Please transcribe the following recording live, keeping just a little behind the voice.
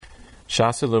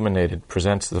Shas Illuminated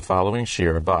presents the following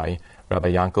shir by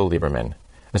Rabbi Yankel Lieberman.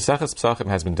 Maseches Pesachim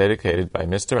has been dedicated by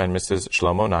Mr. and Mrs.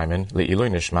 Shlomo Naiman Le'ilui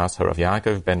Nishmas Harav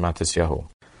Yaakov ben Matisyahu.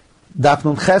 Daf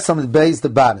Nun Ches Amid Beis the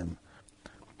Banim.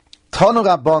 Tonu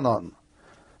Rabbanon.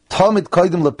 Tomid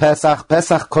koidim lePesach,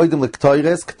 Pesach koidim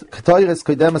leKtoires, Ktoires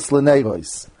koidemes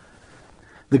leNeiros.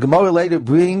 The Gemara later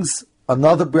brings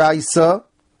another brisa.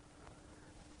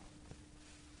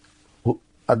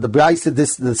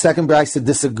 The second brisa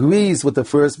disagrees with the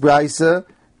first brisa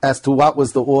as to what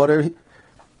was the order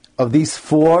of these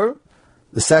four.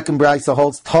 The second brisa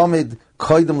holds Tomid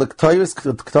koidim leKtoires,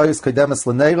 Ktoires koidemes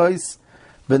leNeiros,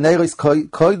 v'Neiros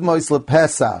koidmois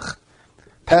lePesach.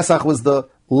 Pesach was the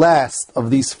last of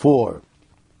these four.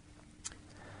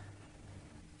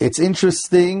 It's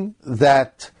interesting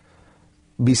that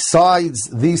besides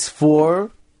these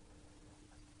four,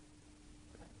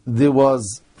 there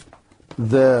was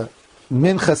the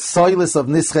Minchas Soilis of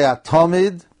Nisrei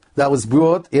Atomid that was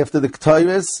brought after the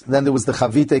Ktoires. Then there was the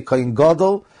Chavite Kohen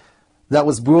Gadol that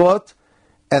was brought,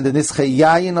 and the Nisrei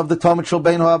Yayin of the Tomid Shel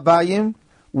Bein HaAbayim,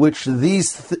 which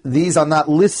these are not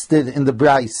listed in the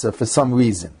Brisa for some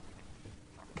reason.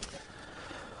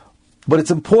 But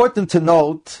it's important to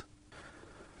note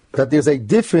that there's a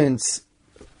difference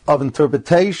of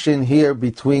interpretation here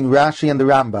between Rashi and the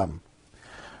Rambam.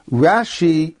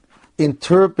 Rashi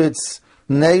interprets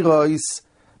Neiros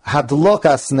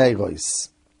Hadlokas Neiros,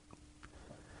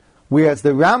 whereas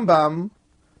the Rambam,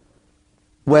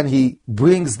 when he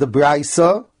brings the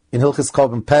Brisa in Hilchos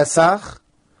Korban Pesach,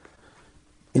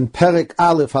 in Perek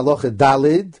Aleph Halacha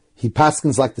Dalid, he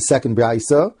paskins like the second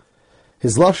Brisa.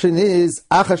 His lashon is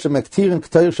Acha shemektirin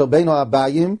k'toir shel bein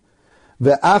ha'abayim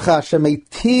ve'acha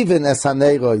shemeitivin es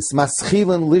haneiros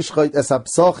maschilin lishchoit es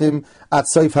ha'psochim at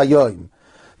soif hayoim.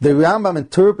 The Rambam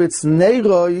interprets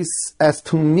neiros as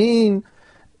to mean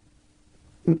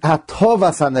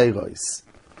hatovas haneiros.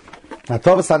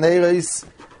 Hatovas haneiros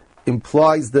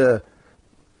implies the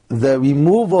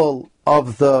removal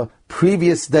of the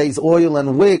previous day's oil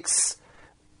and wicks,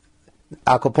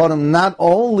 akoponim, not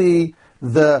only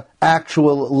the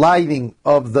actual lighting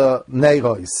of the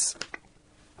neiros.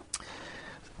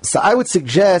 So I would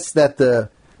suggest that the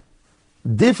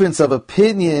difference of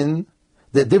opinion,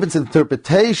 the difference in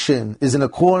interpretation, is in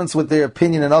accordance with their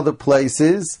opinion in other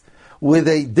places, where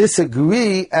they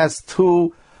disagree as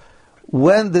to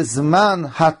when the Zman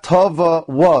HaTova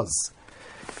was.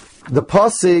 The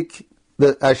Pasuk,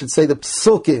 the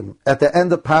Psukim, at the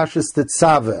end of Parshas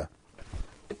Tetzaveh,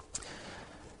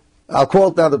 I'll call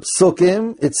it now the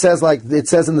Psukim. It says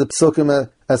in the Psukim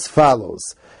as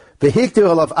follows: V'hiktir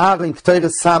olav arin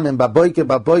k'toires samim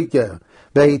baboiker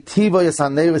v'hitivo es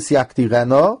haneris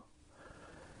yaktireno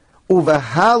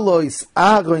uv'halois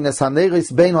arin es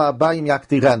haneris bein ha'abayim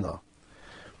yaktireno.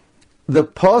 The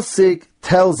Pasuk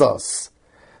tells us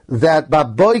that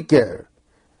baboiker,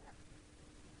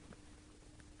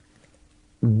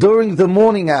 during the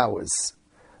morning hours,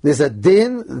 there's a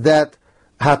din that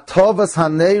Hatovas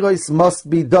Haneiros must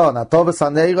be done. Hatovas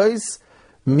Haneiros,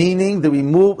 meaning the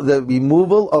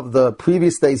removal of the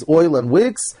previous day's oil and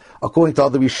wicks. According to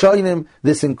other Rishonim,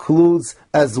 this includes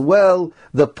as well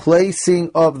the placing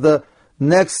of the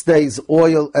next day's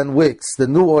oil and wicks, the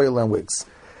new oil and wicks.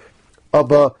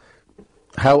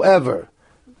 However,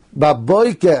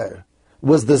 Baboiker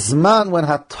was the Zman when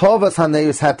Hatovas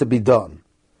Haneiros had to be done.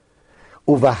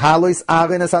 Uvahalois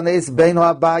arenes haneis bein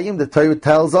ha'abayim. The Torah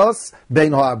tells us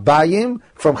bein ha'abayim,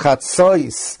 from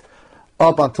Chatzois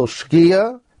up until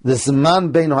Shkia. The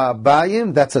Zman bein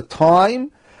ha'abayim, that's a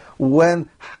time when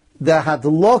the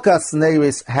Hadlokas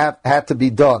neiros had to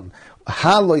be done.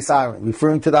 Halois aren,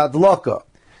 referring to the Hadloka.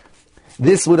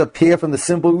 This would appear from the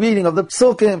simple reading of the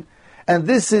Psukim, and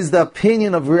this is the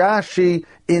opinion of Rashi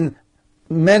in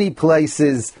many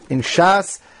places in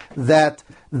Shas, that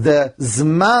the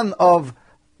Zman of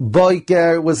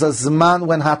Boiker was a Zman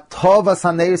when Hatovas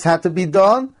Haneiros had to be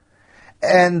done,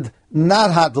 and not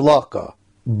Hadloka.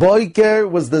 Boiker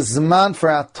was the Zman for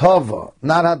Hatova,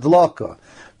 not Hadloka.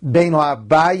 Bein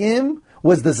HaAbayim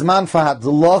was the Zman for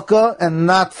Hadloka and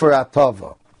not for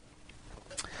Hatova.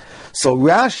 So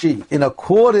Rashi, in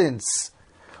accordance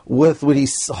with what he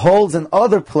holds in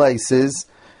other places,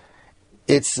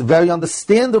 it's very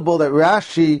understandable that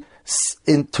Rashi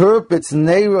interprets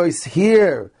Neiros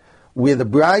here, where the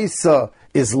Brisa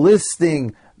is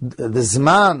listing the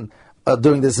Zman,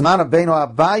 during the Zman of Bein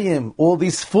HaAbayim, all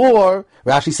these four.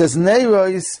 Rashi says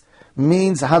Neiros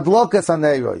means Hadlokas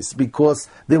HaNeiros, because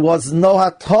there was no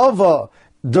Hatova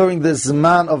during the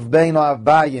Zman of Bein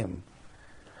HaAbayim.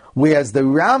 Whereas the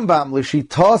Rambam,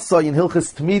 L'shitasa in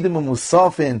Hilchos Tmidim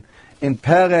U'Musafin, in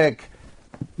Perek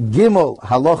Gimel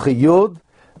Halacha Yud,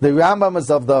 the Rambam is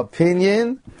of the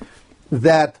opinion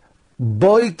that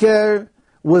Boiker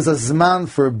was a Zman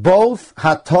for both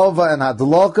Hatova and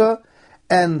Hadloka,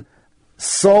 and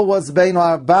so was Bein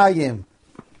Arbayim.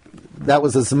 That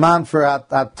was a Zman for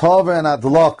Hatova and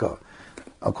Hadloka.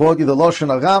 According to the Loshen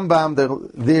Rambam,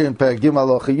 there in Perek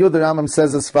Gimel Halacha Yud, the Rambam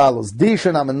says as follows: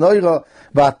 Dishen amenoira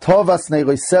v'atovas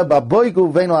neiroiseh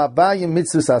ba'boigu veinu abayim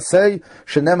mitzvus asei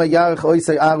shenema yarech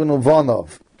oisei Aaron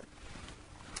uvonov.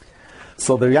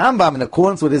 So the Rambam, in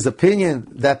accordance with his opinion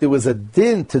that there was a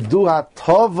din to do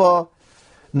hatova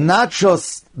not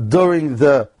just during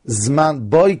the Zman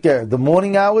Boiker, the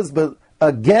morning hours, but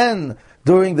again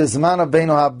during the Zman of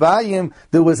Beinu Habayim,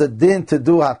 there was a din to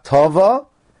do hatova.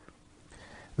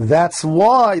 That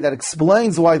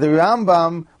explains why the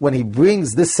Rambam, when he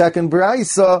brings this second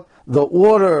Braisa, the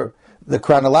order, the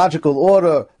chronological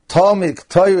order, Tomik,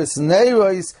 Toiris,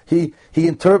 Neiros, he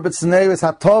interprets Neiros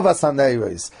Hatovas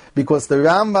HaNeiros, because the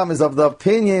Rambam is of the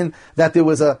opinion that there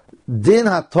was a din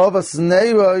Hatovas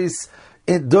Neiros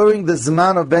during the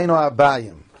Zman of Beinu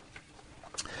Arbayim.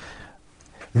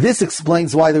 This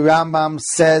explains why the Rambam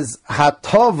says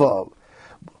Hatova.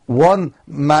 One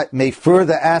may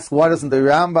further ask, why doesn't the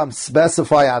Rambam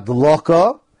specify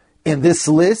Adloka in this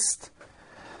list?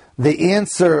 The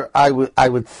answer I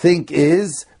would think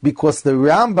is because the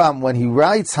Rambam, when he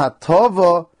writes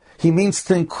Hatova, he means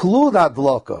to include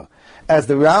Adloka. As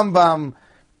the Rambam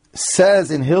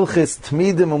says in Hilchis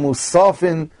Tmidim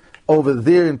Umusafin, over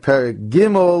there in Perek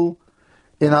Gimel,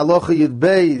 in Halacha Yud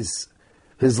Beis,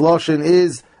 his Loshen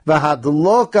is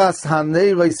V'hadlokas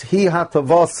haneros hi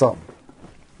hatavosam.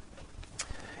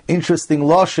 Interesting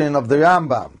Loshen of the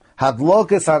Rambam.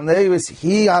 Hadlokas haneros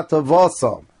hi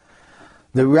hatavosam.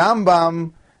 The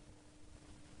Rambam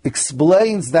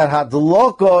explains that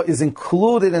Hadloka is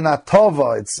included in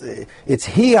Atova. It's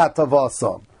hi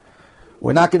hatavosam.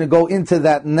 We're not going to go into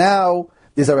that now.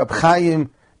 There's a Reb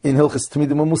Chaim in Hilchas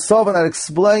Tmidim Umusavin that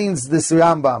explains this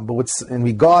Rambam. But what's in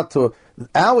regard to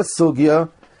our sugya,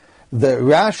 the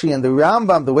Rashi and the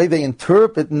Rambam, the way they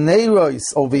interpret Neiros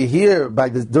over here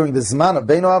during the Zman of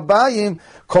Beinu Abayim,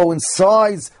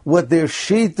 coincides with their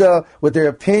Shita, with their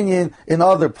opinion in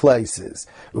other places.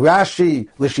 Rashi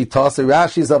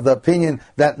is of the opinion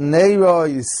that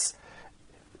Neiros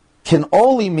can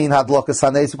only mean Hadlokas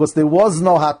Haneis because there was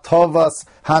no Hatovas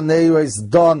Haneiros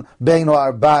done Beinu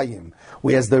Arbayim.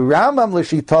 Whereas the Rambam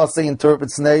L'shitase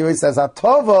interprets Neiros as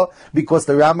Hatova because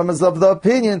the Rambam is of the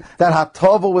opinion that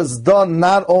Hatova was done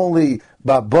not only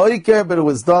by Boiker, but it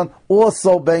was done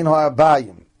also Beinu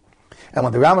Arbayim. And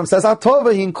when the Rambam says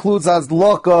Hatova, he includes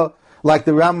Hadloka, like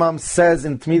the Rambam says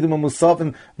in Tmidim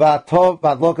Umusafin,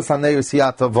 Hadlokas Haneiros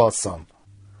hi Hatovosam.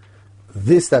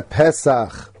 This that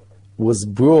Pesach was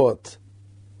brought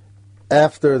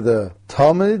after the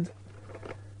Talmud,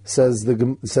 says the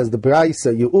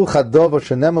Braisa, Yu'ucha dovo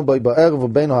shenema boi ba'erev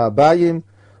u'beinu ha'abayim,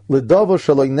 l'dovo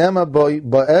shelo nema boi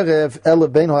ba'erev ele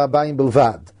beinu ha'abayim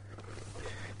bilvad.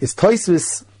 His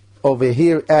Tosfos over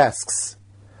here asks,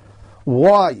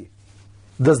 why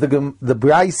does the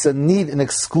Braisa need an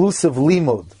exclusive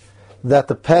limud that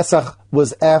the Pesach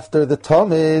was after the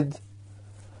Talmud?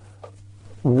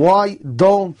 Why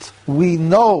don't we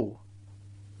know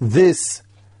this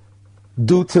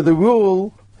due to the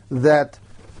rule that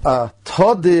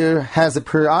Todir has a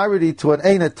priority to an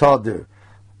Eine Todir,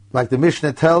 like the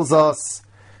Mishnah tells us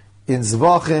in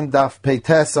Zvachim Daf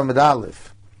Peites Amid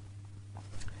Aleph.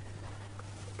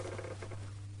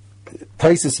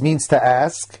 Tosfos means to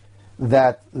ask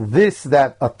that a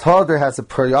Todir has a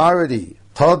priority.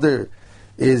 Todir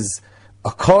is a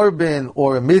korban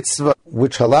or a mitzvah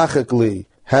which halachically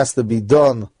has to be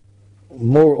done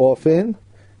more often,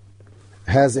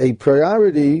 has a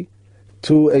priority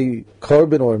to a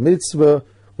korban or mitzvah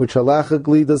which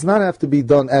halachically does not have to be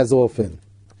done as often.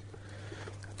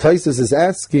 Tosfos is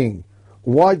asking,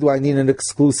 why do I need an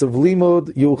exclusive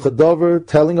limud, Yuchadover,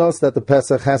 telling us that the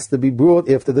Pesach has to be brought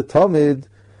after the Talmud?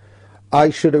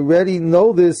 I should already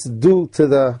know this due to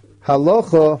the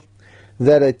halacha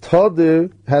that a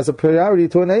Todir has a priority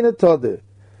to an Eine Todir.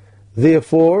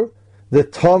 Therefore, the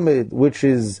Talmud, which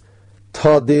is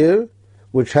Todir,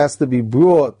 which has to be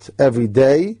brought every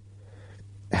day,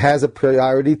 has a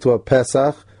priority to a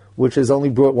Pesach, which is only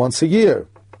brought once a year.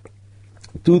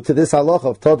 Due to this halacha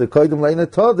of Todir, Koidem Leina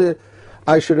Todir,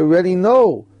 I should already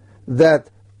know that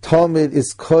Talmud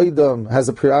is Koidem, has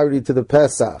a priority to the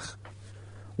Pesach.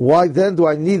 Why then do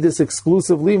I need this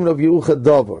exclusive limit of Yehuchad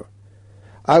Dover?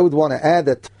 I would want to add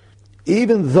that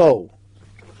even though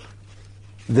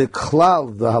the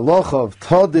klal, the halacha of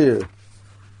Todir,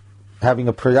 having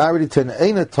a priority to an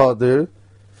Eine Todir,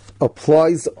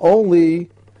 applies only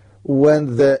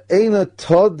when the Eina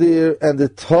Todir and the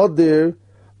Todir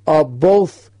are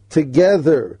both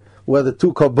together, where the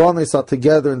two Karbonis are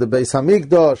together in the Beis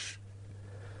Hamikdash,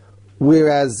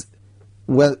 whereas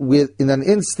in an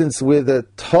instance where the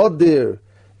Todir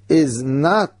is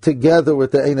not together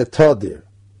with the Eina Todir,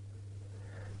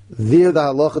 there the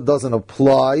halacha doesn't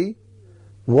apply.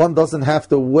 One doesn't have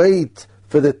to wait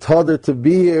for the Todir to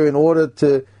be here in order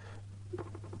to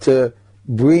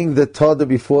bring the Todir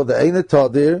before the Eina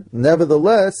Todir.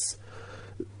 Nevertheless,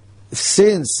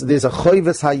 since there's a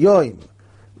Choyves Hayoim,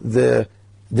 the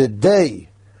day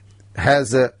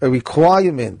has a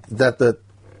requirement that the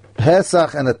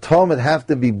Pesach and the Talmud have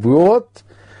to be brought,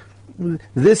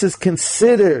 this is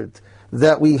considered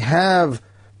that we have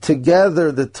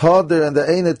together the Todir and the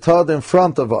Eina Todir in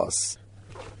front of us.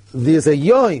 There's a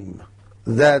Yom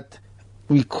that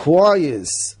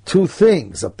requires two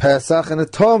things, a Pesach and a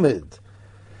Talmud.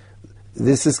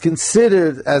 This is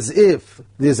considered as if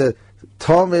there's a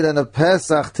Talmud and a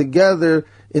Pesach together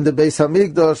in the Beis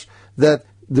Hamikdash, that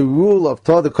the rule of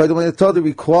Todir, Koydom and Todir,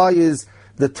 requires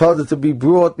the Todir to be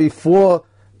brought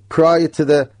prior to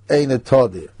the Eina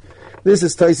Todir. This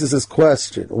is Taisus'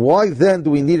 question. Why then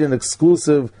do we need an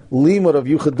exclusive limud of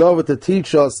Yuchadova to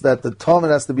teach us that the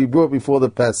Talmud has to be brought before the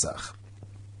Pesach?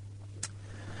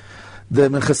 The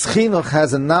Minchas Chinuch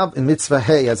has in Mitzvah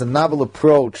Hay has a novel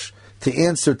approach to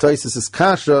answer Taisus'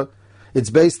 kasha.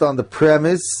 It's based on the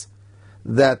premise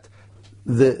that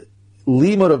the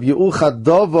limud of Yuchad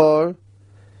Dovar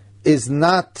is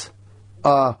not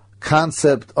a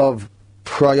concept of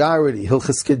priority,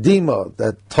 Hilchas Kedima,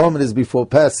 that Talmud is before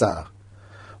Pesach,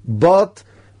 but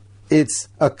it's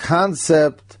a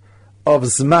concept of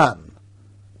Zman,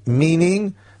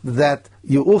 meaning that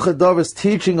Yuchad Dovar is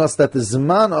teaching us that the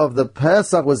Zman of the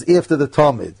Pesach was after the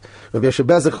Talmud. Rabbi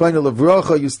Yeshua Zechrono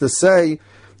Levrocha used to say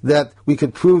that we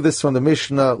could prove this from the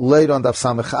Mishnah later on Daf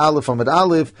Samech Aleph from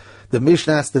Aleph. The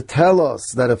Mishnah has to tell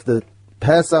us that if the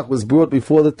Pesach was brought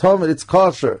before the Talmud, it's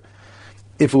kosher.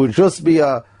 If it would just be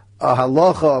a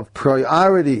halacha of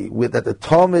priority, with that the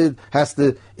Talmud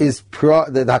the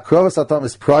Hakrovas HaTalmud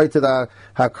is prior to the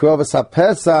Hakrovas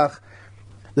HaPesach,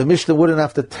 the Mishnah wouldn't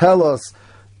have to tell us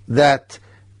that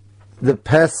the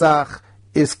Pesach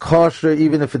is kosher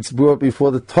even if it's brought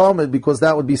before the Talmud, because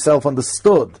that would be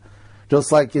self-understood.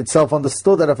 Just like it's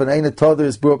self-understood that if an Eina Todir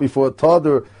is brought before a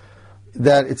Todir,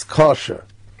 that it's kosher.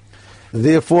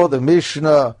 Therefore, the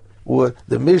Mishnah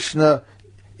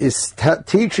is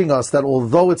teaching us that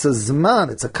although it's a Zman,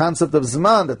 it's a concept of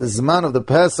Zman, that the Zman of the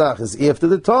Pesach is after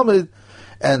the Talmud,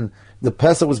 and the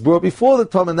Pesach was brought before the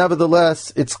Talmud,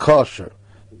 nevertheless, it's kosher.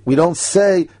 We don't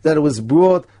say that it was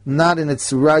brought not in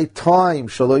its right time,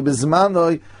 Shaloi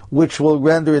B'Zmanoi, which will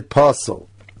render it possible.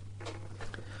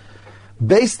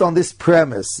 Based on this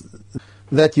premise,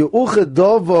 that Yuchad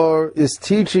Dovar is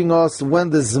teaching us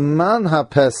when the Zman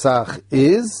HaPesach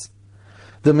is,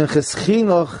 the Minchas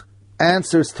Chinuch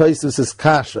answers Taisus'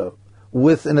 kasha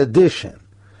with an addition.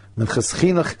 Minchas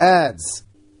Chinuch adds,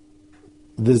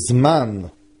 the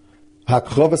Zman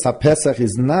Hakrovas HaPesach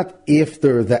is not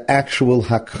after the actual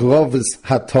Hakrovas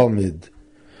HaTalmud,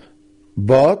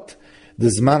 but the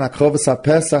Zman Hakrovas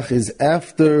HaPesach is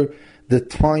after the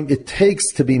time it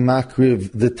takes to be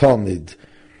makriv the Talmud.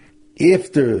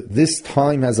 After this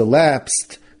time has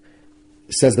elapsed,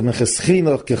 says the Minchas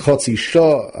Chinuch, kechotzi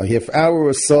shah, a half hour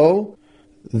or so,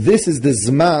 this is the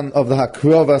Zman of the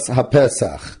Hakrovas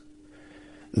HaPesach.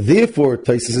 Therefore,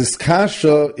 Taisus'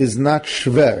 kasha is not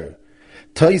shver.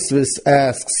 Taisus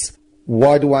asks,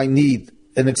 why do I need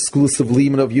an exclusive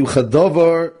limud of Yuchad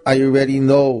Dovar? I already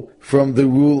know from the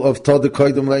rule of Todir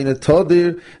Koydom Leina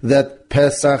Todir that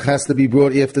Pesach has to be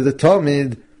brought after the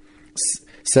Talmud.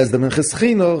 Says the Minchas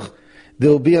Chinuch, there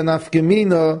will be an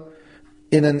afgemina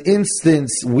in an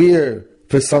instance where,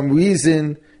 for some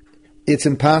reason, it's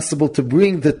impossible to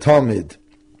bring the Talmud.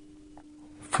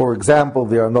 For example,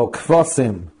 there are no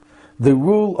kvasim. The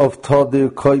rule of Todir,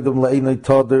 Koydom Le'enei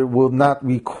Todir, will not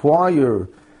require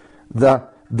the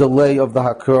delay of the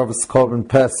Hakrovas Korban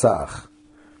Pesach.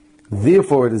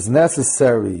 Therefore, it is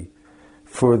necessary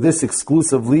for this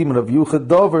exclusive limud of Yuchad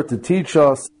Dover to teach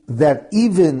us that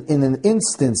even in an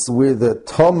instance where the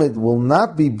Talmud will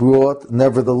not be brought,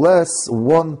 nevertheless,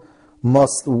 one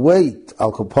must wait,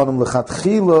 al koponim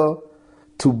lechatchila,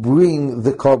 to bring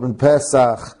the Korban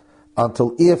Pesach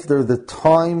until after the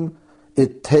time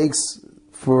it takes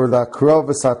for the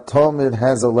Hakrovas HaTalmud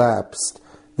has elapsed.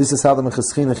 This is how the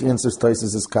Minchas Chinuch answers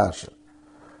Taisus' kasha.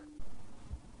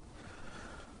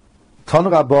 Ton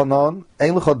Rabbanon,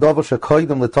 ein lecha davar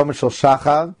shekoydem letamid shel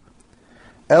shachar,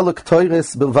 el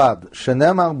k'toires bilvad,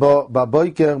 shenemar bo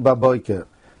baboiker.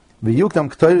 V'yuktam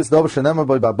k'toyres dov shenema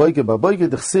boy baboyke baboyke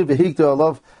d'chsiv v'hikto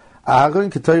alav Aaron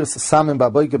k'toyres samim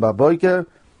baboyke baboyke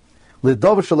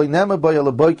l'dov shaloi nema boy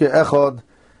alaboyke echad.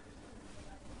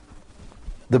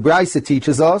 The Brisa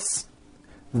teaches us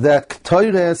that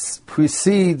k'toyres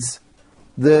precedes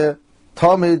the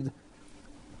Tamid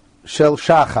Shel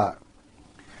Shachar.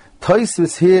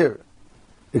 Tosfos here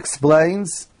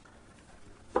explains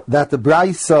that the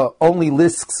Brisa only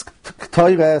lists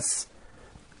k'toyres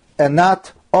and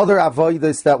not other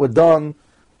avodas that were done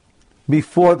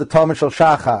before the Tamid Shel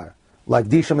Shachar, like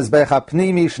Disha Mizbech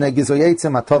HaPnimi, Shnei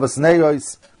Gizoyetzim, Hatovas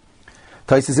Neiros.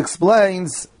 Tosfos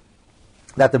explains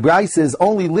that the Brisa is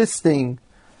only listing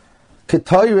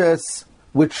k'toyres,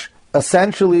 which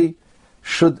essentially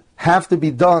should have to be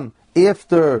done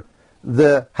after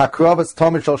the Hakravas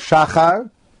Tamid Shel Shachar,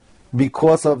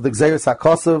 because of the Gzeirus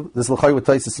HaKosav. This l'chai what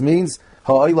Tosfos means,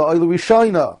 Ha'oila Oila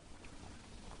Rishayna.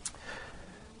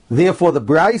 Therefore, the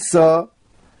Brisa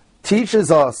teaches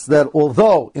us that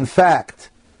although, in fact,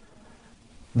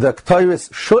 the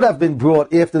k'toyres should have been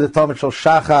brought after the Tamid Shel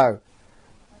Shachar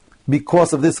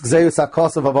because of this Gzeirus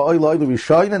HaKosav of Ha'oila Oila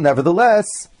Rishayna,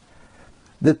 nevertheless,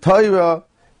 the Torah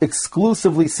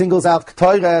exclusively singles out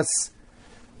k'toyres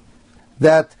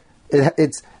that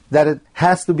it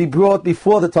has to be brought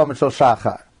before the Tamid Shel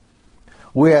Shachar.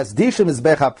 Whereas Disha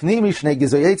Mizbech HaPnimi, Shnei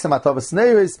Gizoyetzim, Hatovas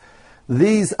Neiros,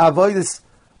 these avodas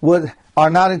are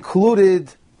not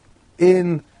included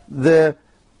in the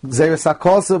Gzeirus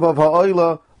HaKosav of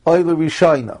Ha'oila Oila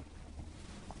Rishayna.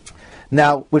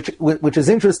 Now, which is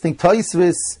interesting,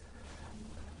 Tosfos,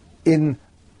 in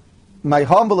my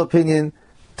humble opinion,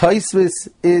 Tosfos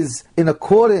is in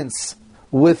accordance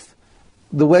with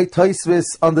the way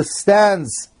Tosfos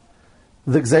understands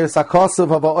the Gzeirus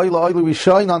HaKosav of Ha'oila Oila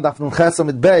Rishayna on Daf Nun Ches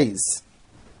Amud Beis.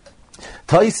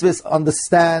 Tosfos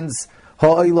understands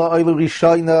Ha'oila Oila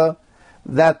Rishayna,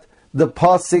 that the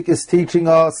pasuk is teaching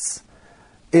us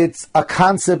it's a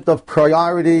concept of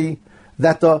priority,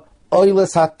 that the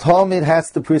Oilas HaTamid has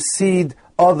to precede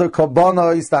other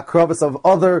korbanos, the akravas of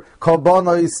other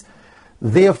korbanos.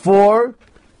 Therefore,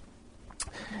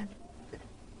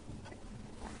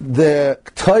 the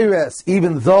k'toyres,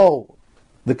 even though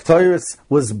the k'toyres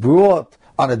was brought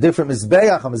on a different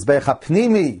mizbeach, a mizbeach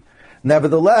hapnimi,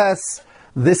 nevertheless,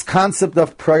 this concept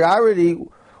of priority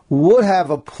would have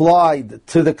applied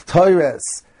to the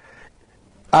k'toyres,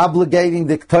 obligating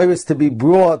the k'toyres to be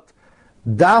brought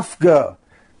dafka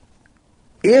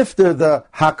after the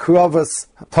hakravas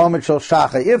Tamid Shel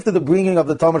Shachar, after the bringing of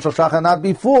the Tamid Shel Shachar, not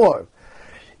before.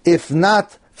 If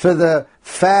not for the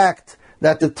fact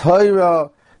that the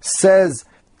Torah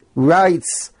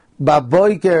writes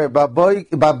baboiker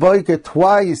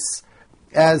twice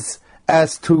as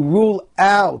to rule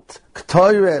out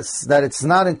k'toyres, that it's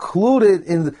not included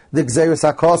in the Gzeirus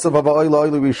HaKosav of Ha'oila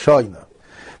Oila Rishayna.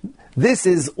 This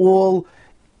is all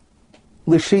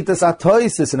l'shitas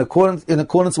Tosfos, in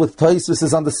accordance with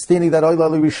Tosfos' understanding that Oila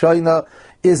Oila Rishayna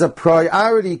is a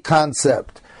priority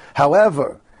concept.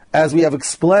 However, as we have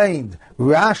explained,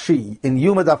 Rashi in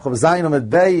Yuma Daf Chav Zayin Amud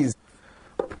Beis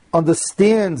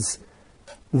understands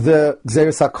the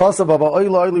Gzeirus HaKosav of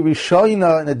Ha'oila Oila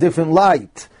Rishayna in a different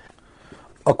light.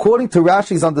 According to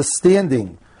Rashi's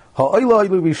understanding, Ha'oila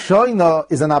Oila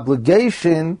Rishayna is an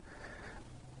obligation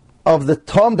of the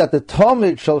that the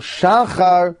Tamid Shel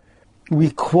Shachar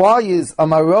requires a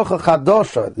marocha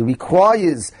chadosha. It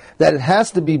requires that it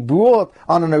has to be brought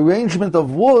on an arrangement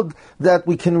of wood that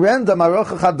we can render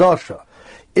marocha chadosha.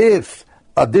 If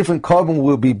a different korban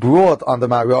will be brought on the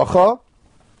marocha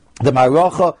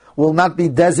will not be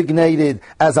designated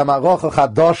as a marocha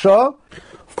chadosha.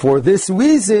 For this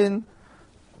reason,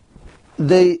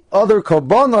 the other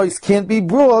korbanos can't be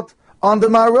brought on the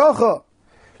marocha.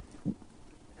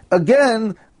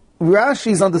 Again,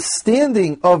 Rashi's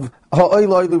understanding of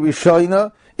Ha'oila Oila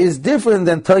Rishayna is different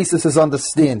than Tosfos'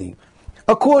 understanding.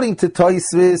 According to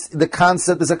Tosfos, the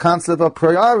concept is a concept of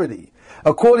priority.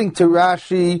 According to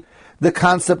Rashi, the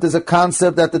concept is a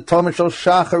concept that the Tamid Shel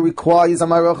Shachar requires a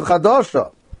Marocha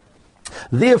Chadasha.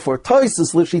 Therefore,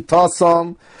 Tosfos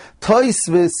l'shitasam,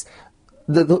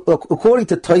 according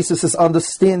to Tosfos'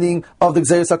 understanding of the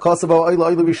Gzeirus HaKosav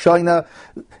Ha'oila Oila Rishayna,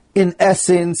 in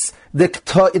essence, the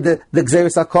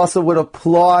Gzeirus HaKosav would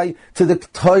apply to the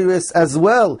K'toyres as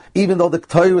well, even though the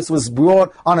K'toyres was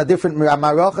brought on a different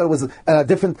Marocha, it was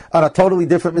on a totally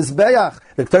different Mizbeach.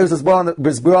 The K'toyres was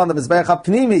brought on the Mizbeach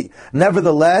HaPnimi.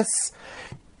 Nevertheless,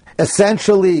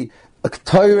 essentially, a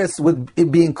K'toyres would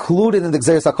be included in the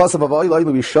Gzeirus HaKosav of Ha'oila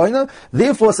Oila Rishayna.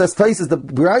 Therefore, says Tosfos, the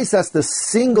Brisa has to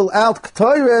single out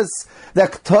K'toyres,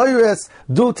 that K'toyres,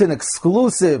 due to an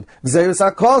exclusive Gzeirus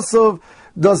HaKosav,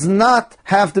 does not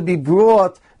have to be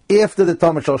brought after the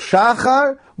Tamid Shel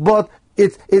Shachar, but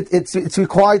it's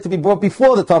required to be brought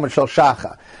before the Tamid Shel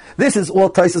Shachar. This is all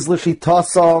Taisus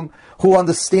L'Shitasam, who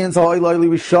understands the Oil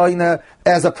Rishayna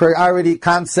as a priority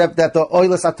concept that the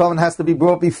Oilas Atomim has to be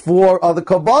brought before other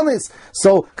Kabbanis.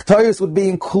 So Ketores would be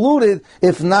included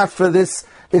if not for this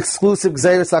exclusive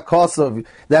Gzeres HaKosov,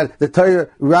 that the Torah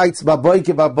writes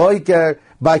Baboiker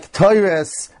by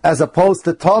Ketores, as opposed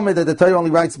to Talmud, that the Torah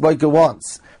only writes Baboiker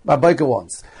once.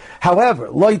 However,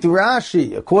 like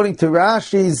Rashi, according to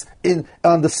Rashi's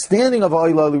understanding of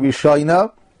Oil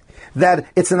Rishayna, that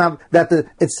it's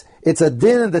a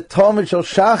din in the Talmud Shel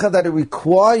Shachar that it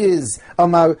requires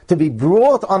to be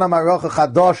brought on a Maracha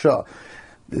Chadasha.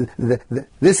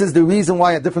 This is the reason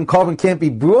why a different carbon can't be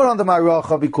brought on the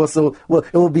Maracha, because it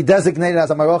will be designated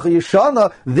as a Maracha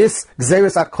Yeshana. This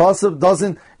Gzeres HaKosov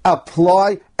doesn't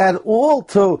apply at all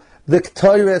to the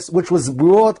Ketores, which was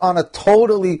brought on a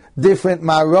totally different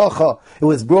Maracha. It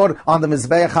was brought on the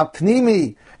Mizbeach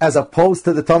HaPnimi, as opposed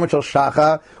to the Talmud Shel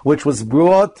Shachar, which was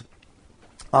brought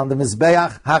on the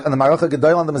Mizbeach, and the Maracha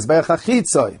Gedoyel on the Mizbeach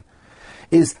HaChitzoy.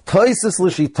 Is Toisus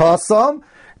L'Shitasam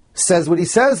says what he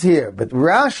says here, but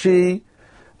Rashi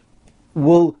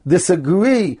will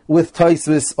disagree with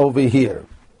Toisus over here.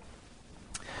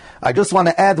 I just want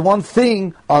to add one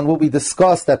thing on what we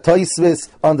discussed, that Toisus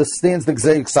understands the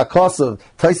Gzeres HaKosov.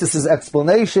 Toisus'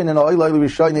 explanation in Oil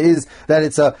Rishayna is that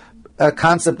it's a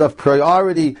concept of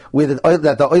priority, that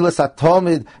the Oilas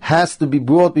Atomid has to be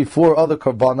brought before other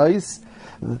Karbanos.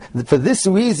 For this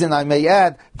reason, I may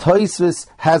add, Toisvis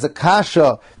has a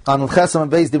kasha on Chesam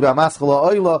and Beis Dibra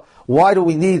Maschala Oila. Why do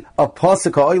we need a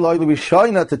pasuk Oila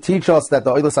Rishayna to teach us that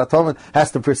the Oilas Atomid has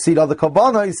to precede other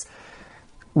Karbanos?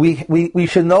 We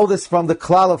should know this from the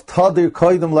klal of Tadir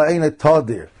Koidem La'enet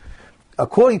Tadir.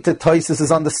 According to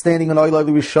Toisvis' understanding in Oila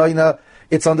Rishayna,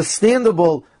 it's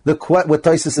understandable what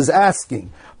Toisvis is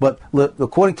asking. But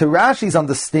according to Rashi's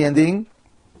understanding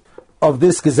of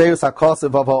this Gezeres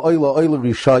HaKosov of Ha'oila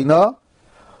Rishayna,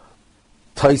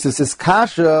 Toisvis'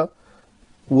 kasha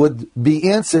would be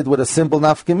answered with a simple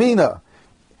nafkamina.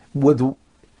 Would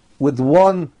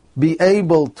one be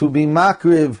able to be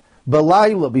makriv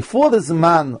Balayla before the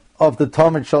Zman of the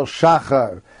Talmud Shel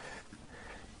Shachar,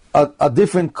 a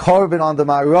different korban on the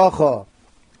Maracha,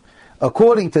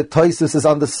 according to Toisvis'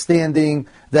 understanding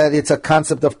that it's a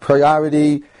concept of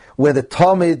priority, where the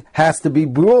Talmud has to be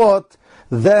brought,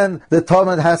 then the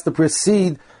Talmud has to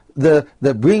precede the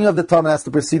bringing of the Talmud has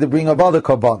to precede the bringing of other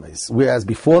Karbanos. Whereas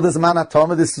before the Zman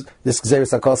Talmud, this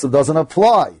Gzeres HaKosov doesn't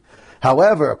apply.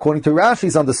 However, according to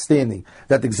Rashi's understanding,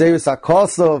 that the Gzeres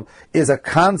HaKosov is a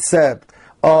concept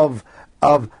of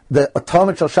the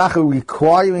Talmud Shel Shachar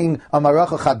requiring a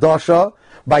Maracha Chadasha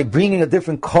by bringing a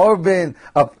different korban.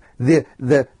 The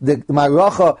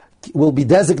Maracha will be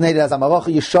designated as a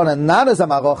Maracha Yeshana, not as a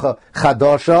Maracha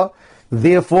Chadasha.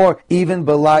 Therefore, even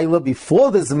Belayla,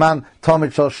 before the Zman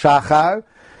Talmud Shel Shachar,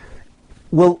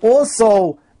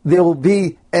 there will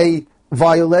be a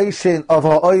violation of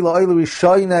Ha'oila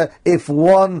Rishayna if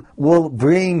one will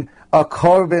bring a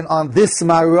korban on this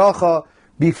Maracha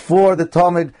before the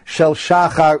Talmud Shel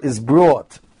Shachar is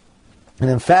brought. And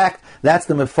in fact, that's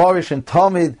the Mefarish and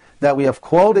Talmud that we have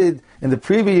quoted in the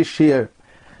previous year,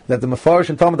 that the Mefarish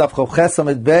and Talmud of Chof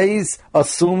Chesam Beis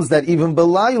assumes that even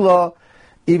Belayla,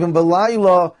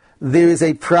 there is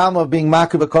a pram of being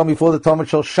makriv before the Talmud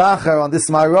Shel Shachar on this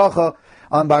Maracha,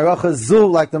 on Maracha Zu,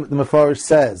 like the Mefarish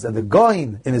says. And the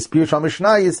Goin, in his Pirush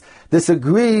HaMishnayis,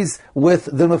 disagrees with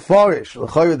the Mefarish.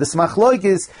 This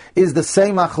machloikis is the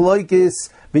same machloikis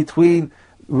between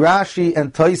Rashi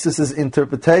and Toisvis'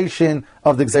 interpretation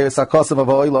of the Gzeres HaKosov of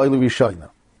Ha'oila Rishayna.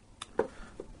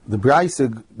 The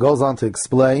Brisa goes on to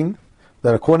explain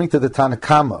that according to the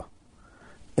Tanakama,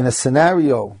 in a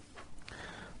scenario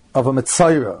of a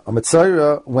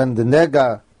Metzora, when the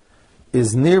Nega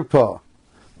is nirpa,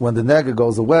 when the Nega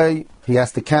goes away, he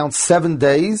has to count 7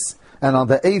 days, and on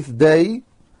the 8th day,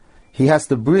 he has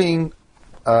to bring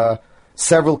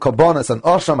several karbonos, an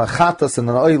osham, a chatas, and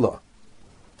an oila.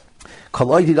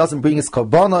 Kaloid, he doesn't bring his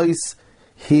karbonos,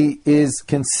 he is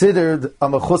considered a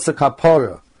mechusar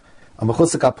kapara. A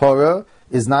mechusar kapara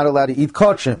is not allowed to eat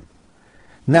kochim.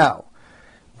 Now,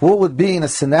 what would be in a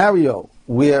scenario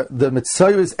where the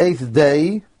Mitzora's 8th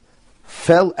day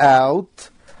fell out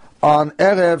on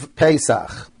Erev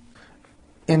Pesach,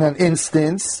 in an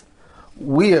instance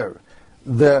where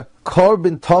the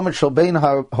Korban Talmud Shel Bein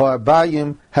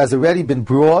Ha'arbayim has already been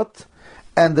brought,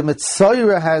 and the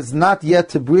Mitzora has not yet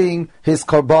to bring his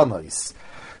Korbanos.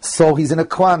 So he's in a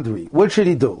quandary. What should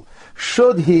he do?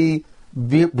 Should he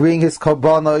bring his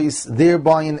Korbanos,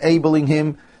 thereby enabling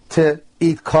him to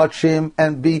eat kachim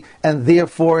and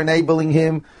therefore enabling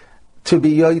him to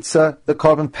be Yoitza, the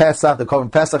Korban Pesach. The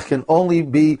Korban Pesach can only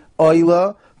be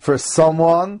Oila for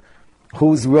someone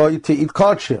who's Roy to eat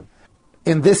Kodshim.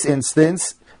 In this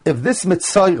instance, if this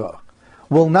Mitzayra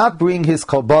will not bring his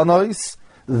Korbanos,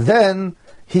 then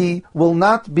he will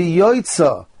not be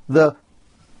Yoitza, the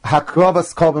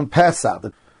Hakrovas Korban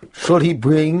Pesach. Should he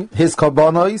bring his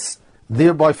Korbanos,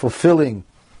 thereby fulfilling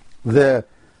the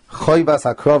Choivas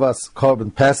Hakrovas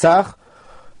Korban Pesach,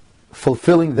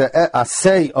 fulfilling the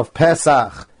Asay of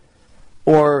Pesach,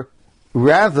 or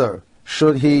rather,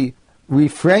 should he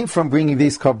refrain from bringing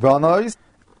these Korbanos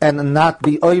and not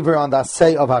be over on the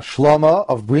Asay of Hashlama,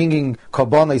 of bringing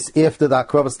Korbanos after the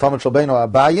Hakrovas Tamid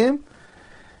Shalbeinu Abayim,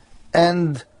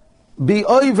 and be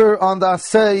over on the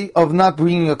Asay of not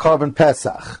bringing a Korban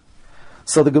Pesach.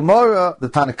 So the Gemara, the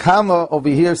Tanakama over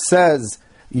here says,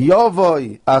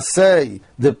 Yovoi Asay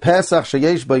the Pesach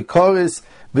sheyesh by Koris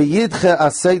v'yidche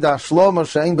Asay da Shlomo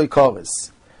she'en by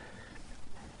Koris.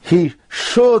 He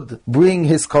should bring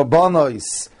his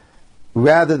Korbanos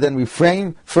rather than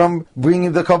refrain from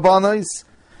bringing the Korbanos,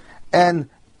 and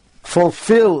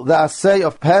fulfill the Asay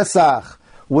of Pesach,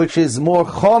 which is more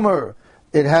Chomer.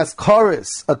 It has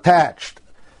Koris attached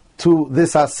to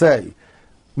this Asay.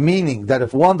 Meaning that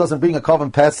if one doesn't bring a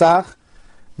Korban Pesach,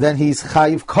 then he's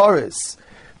Chayiv Koris.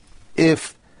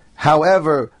 If,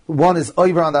 however, one is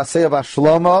over on the Asay of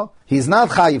Hashlama, he's not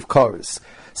Chayiv Koris.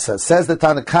 So says the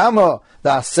Tanakama, the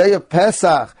Asay of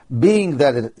Pesach, being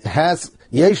that it has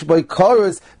Yesh Boy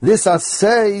Koris, this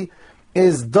Asay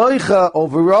is Doicha,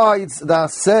 overrides the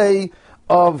Asay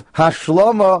of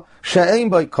Hashlama She'en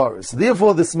Boy Koris.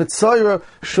 Therefore, this Mitzayra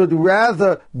should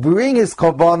rather bring his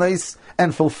Korbanos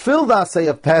and fulfill the Asay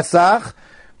of Pesach,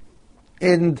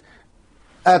 and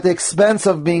at the expense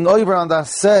of being over on the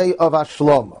Asay of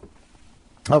Hashlama,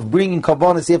 of bringing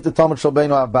Korbanos after Tamid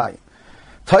Shalbeinu Abayim.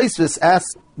 Tosfos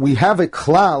asks, we have a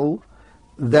klal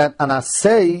that an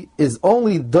Asay is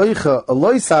only doicha a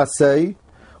lois Asay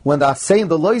when the Asay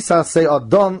and the lois Asay are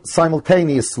done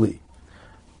simultaneously.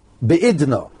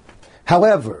 Be'idna.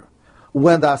 However,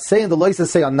 when the Asay and the lois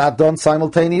Asay are not done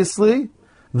simultaneously,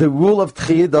 the rule of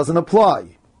Tchiyah doesn't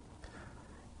apply.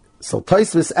 So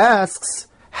Tosfos asks,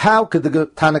 how could the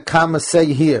Tanakama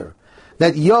say here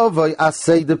that Yovoi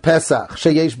Asay the Pesach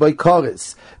sheyesh by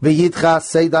Koris v'yidcha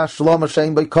Asay da Shlomo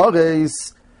she'en by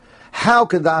Koris? How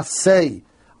could the Asay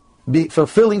be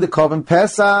fulfilling the Korban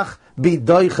Pesach be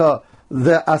doicha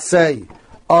the Asay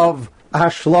of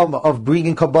Hashlama, of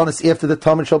bringing Korbanos after the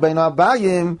Tamid Shalbeinu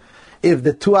Abayim, if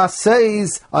the two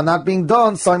Asays are not being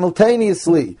done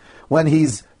simultaneously? When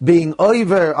he's being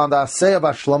over on the Asay of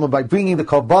Hashlama by bringing the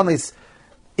Korbanos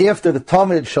after the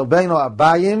Tamid Shalbeinu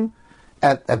Abayim,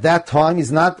 at that time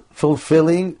he's not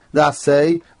fulfilling the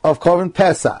Asay of Korban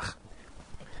Pesach.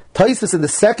 Tosfos in the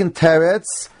second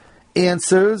teretz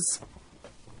answers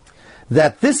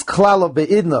that this klal of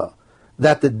Be'idna,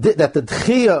 that the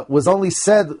Tchiyah was only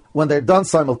said when they're done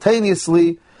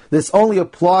simultaneously, this only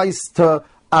applies to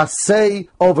Asay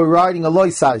overriding a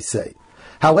lois Asay.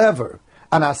 However,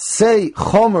 an Asay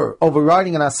Chomer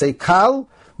overriding an Asay Kal,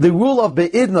 the rule of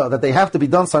Be'idna, that they have to be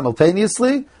done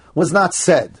simultaneously, was not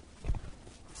said.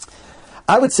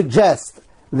 I would suggest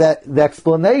that the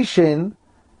explanation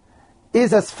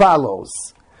is as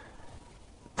follows.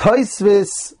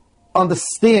 Tosfos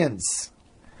understands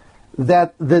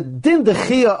that the din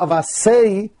dechiyah of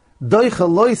Asay doicha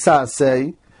lois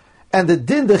Asay and the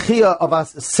din dechiyah of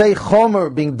Asay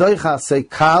Chomer being doicha Asay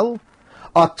Kal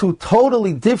are two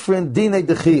totally different dinei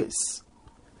dechiyas.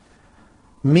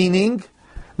 Meaning,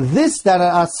 this that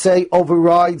an Asay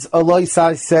overrides a lois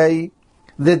Asay,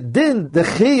 the din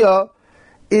dechiyah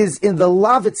is in the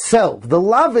lav itself. The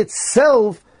lav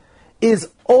itself is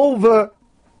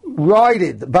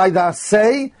overrided by the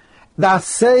Asay. The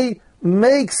Asay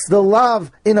makes the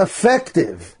lav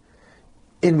ineffective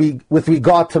with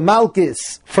regard to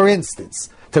Malchus, for instance.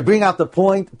 To bring out the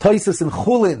point, Tosfos in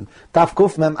Chulin, Taf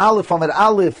Kuf Mem Aleph Amid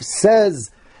Aleph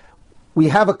says, we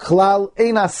have a klal,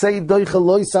 Ein Asay doicha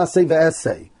lois Asay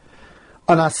ve'esay.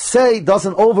 An Asay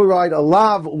doesn't override a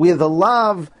lav where the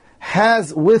lav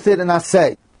has with it an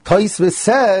Asay. Tosfos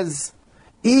says,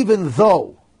 even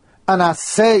though an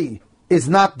Asay is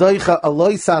not doicha a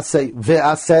lois Asay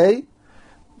ve'asay,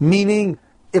 meaning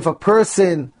if a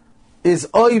person is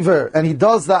over and he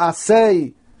does the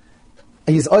Asay,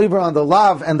 he's over on the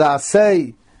lav and the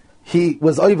Asay, he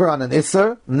was over on an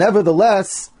Isser,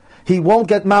 nevertheless, he won't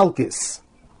get Malchus.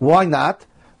 Why not?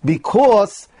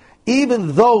 Because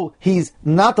even though he's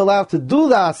not allowed to do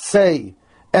the Asay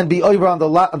and be over on the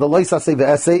lois Asay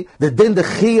ve'esay, the din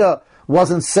dechiyah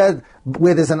wasn't said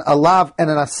where there's a lav and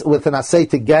with an Asay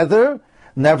together,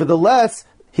 nevertheless,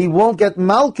 he won't get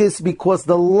Malkus because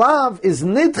the lav is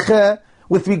nidche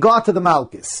with regard to the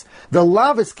Malkus. The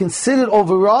lav is considered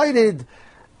overrided.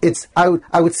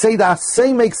 I would say the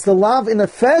Asay makes the lav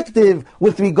ineffective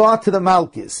with regard to the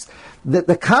Malkus.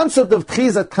 The concept of Tchi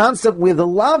is a concept where the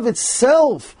lav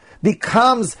itself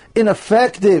becomes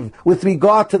ineffective with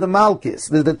regard to the Malkus.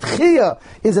 The Tchiyah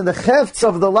is in the Chefts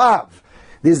of the lav.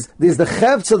 There's the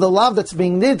Chefts of the lav that's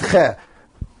being nidche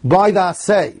by the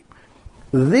Asay.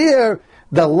 There,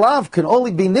 the lav can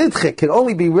only be nidche, can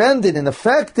only be rendered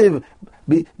ineffective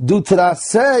due to the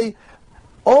Asay,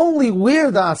 only where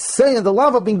the Asay and the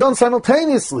lav are being done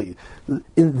simultaneously.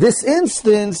 In this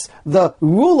instance, the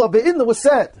rule of Be'inna was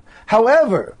said.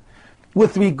 However,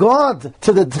 with regard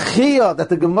to the Tchiyah that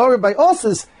the Gemara by us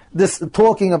is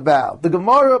talking about, the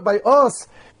Gemara by us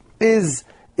is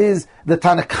the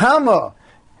Tanakama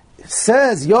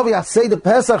says, Yovi Asay the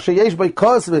Pesach sheyesh by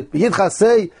kos v'yidcha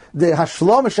Asay the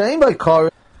Hashlom she'ein by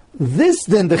kor. This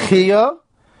then the Tchiyah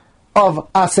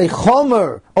of Asay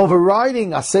Chomer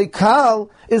overriding Asay Kal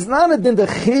is not a din the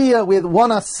Tchiyah with one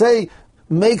Asay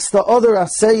makes the other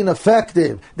Asay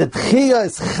ineffective. The Tchiyah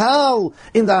is Chal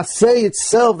in the Asay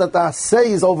itself, that the Asay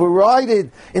is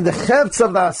overrided in the Chefts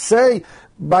of the Asay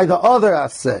by the other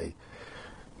Asay.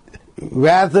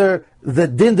 Rather, the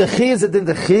din the Tchiyah is a din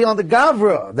the Tchiyah on the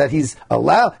Gavra, that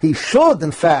he should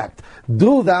in fact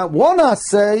do that one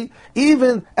Asay,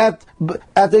 even at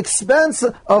the expense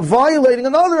of violating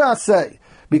another Asay.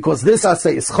 Because this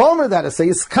Asay is Chomer, that Asay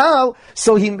is Kal,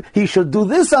 so he should do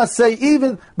this Asay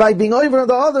even by being over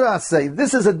the other Asay.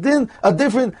 This is a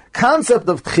different concept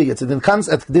of Tchiyah. It's a din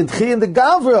Tchiyah in the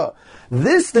Gavra.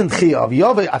 This din Tchiyah of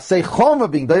Yovei Asay Chomer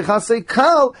being Doich Asay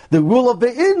Kal, the rule of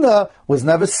Be'inna was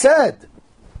never said.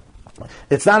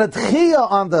 It's not a Tchiyah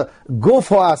on the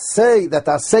Gufo Asay, that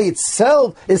the Asay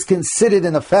itself is considered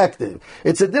ineffective.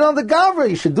 It's a din on the Gavra,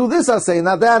 you should do this Asay,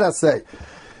 not that Asay.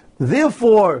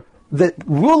 Therefore, the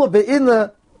rule of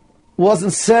Be'inna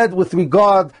wasn't said with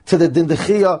regard to the din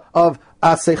Tchiyah of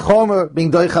Asay Chomer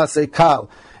being Doich Asay Kal.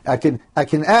 I can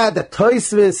add that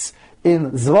Toisvis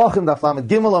in Zvachim Daf Lamed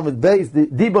Gimel Amid Beis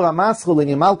Dibur HaMaschul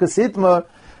in Yimalkus Itmar,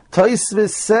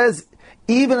 Toisvis says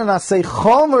even an Asay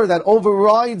Chomer that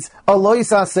overrides a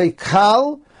Lois Asay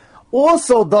Kal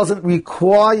also doesn't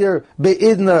require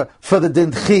Be'inna for the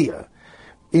din Tchiyah.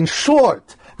 In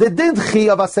short, the din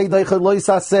Tchiyah of Asay Doich Lois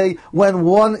Asay, when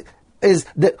one is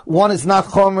not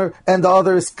Chomer and the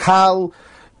other is Kal,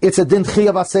 it's a din Tchiyah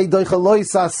of Asay Doich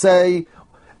Lois Asay.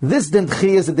 This din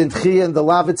Tchiyah is a din Tchiyah in the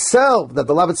lav itself, that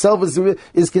the lav itself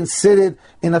is considered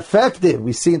ineffective.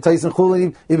 We see in Tyson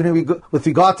Chulin, even with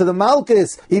regard to the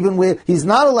Malkus, even where he's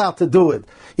not allowed to do it,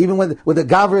 even when the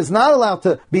Gavra is not allowed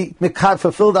to be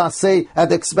fulfilled Asay at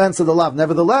the expense of the lav.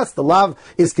 Nevertheless, the lav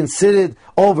is considered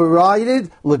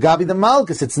overrided Legabi the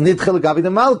Malkus. It's Nidche Legabi the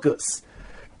Malkus.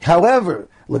 However,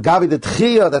 Legabi the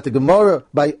Tchiyah that the Gemara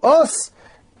by us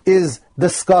is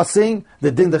discussing,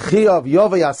 the din Tchiyah of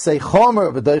Yovei Asay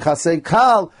Chomer v'Doich Asay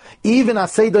Kal, even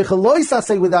Asay Doich Lois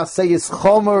Asay with Asay is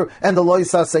Chomer and the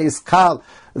Lois Asay is Kal.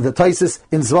 The Taisis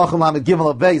in Zvachim Lamed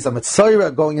Gimel Beis, a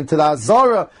Mitzorah going into the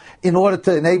Azorah in order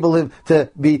to enable him to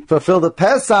be fulfilled the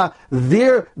Pesach.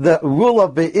 There, the rule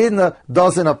of Be'inna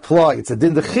doesn't apply. It's a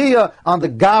din Tchiyah on the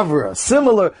Gavra,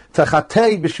 similar to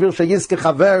Chatei B'Shvil Sheyizke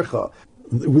Chavercha.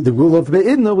 The rule of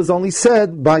Be'inna was only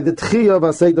said by the Tchiyah of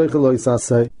Asay Doich Lois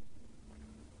Asay.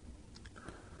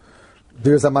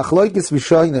 There's a Machloikis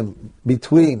Rishonim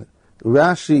between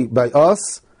Rashi by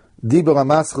us, Dibur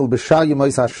HaMaschul B'Shar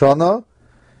Yemois HaShana,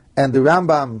 and the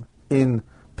Rambam in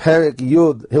Perek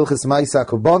Yud Hilchis Ma'aseh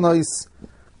HaKorbanos,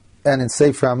 and in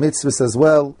Sefer HaMitzvahs as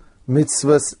well,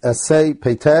 Mitzvahs Asay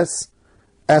Peites,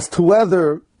 as to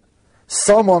whether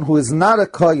someone who is not a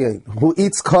Kohen, who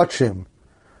eats Kochim,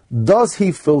 does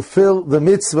he fulfill the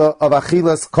mitzvah of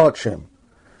Achilas Kochim?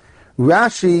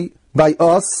 Rashi, by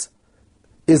us,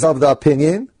 is of the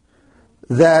opinion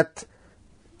that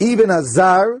even a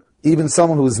Zar, even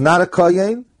someone who is not a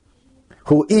Kohen,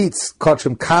 who eats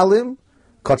Kochim Kalim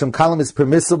is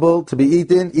permissible to be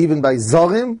eaten even by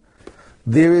Zorim,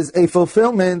 there is a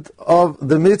fulfillment of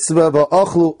the mitzvah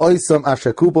V'ochlu oisam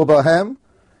asher kupo bahem.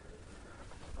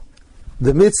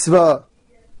 The mitzvah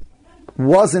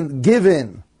wasn't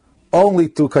given only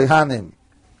to Kohanim.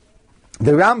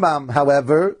 The Rambam,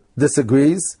 however,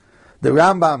 disagrees. The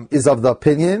Rambam is of the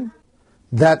opinion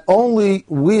that only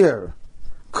where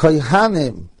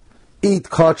Kohanim eat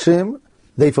Kochim,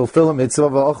 they fulfill a mitzvah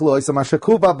V'ochlu oisam asher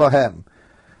kupo bahem.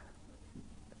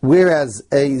 Whereas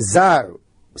a Zar,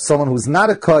 someone who's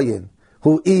not a Kohen,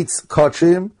 who eats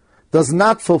Kochim, does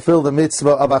not fulfill the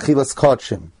mitzvah of Achilas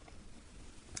Kochim.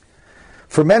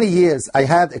 For many years, I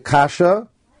had a kasha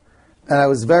And I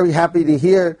was very happy to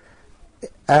hear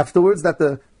afterwards that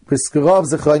the Piskarov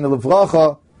Zechayna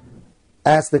Levracha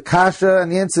asked the Kasha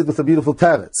and he answered with a beautiful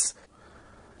teretz.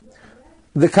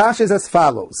 The Kasha is as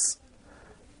follows.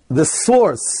 The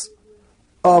source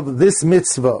of this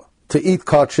mitzvah to eat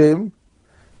kachim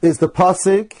is the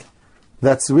pasuk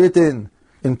that's written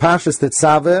in Parshas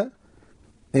Tetzaveh,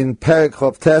 in Perek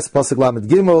Chav Tes, pasuk Lamed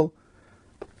Gimel.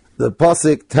 The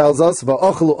pasuk tells us,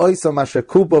 "Va'ochlu oisam asher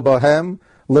kupa bahem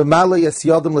lemala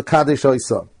yesyodim lekadesh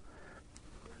oisam."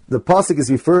 The pasuk is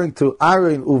referring to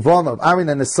Aaron Uvanov, Aaron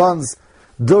and his sons,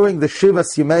 during the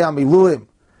Shivas Yimei Amiluim.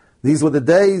 These were the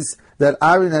days that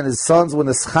Aaron and his sons were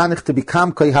neschanich to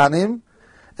become kohanim,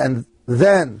 and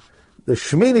then the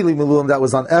Shmini Miluim that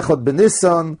was on Echad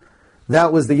B'Nisan,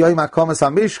 that was the Yom HaKomas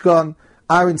HaMishkan.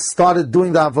 Aaron started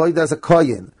doing the avodah as a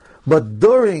kohen, but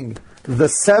during the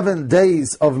 7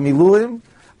 days of Miluim,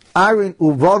 Aaron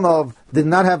Uvanov did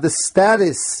not have the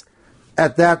status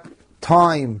at that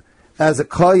time as a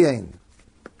kohen.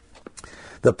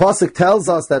 The pasuk tells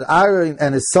us that Aaron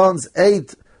and his sons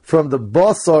ate from the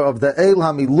basar of the Eil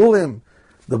HaMiluim,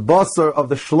 the basar of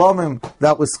the Shlomim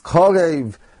that was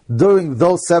korev during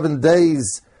those 7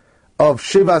 days of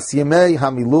Shivas Yemei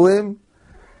HaMiluim.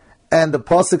 And the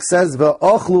pasuk says,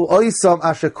 "Ve'ochlu oisam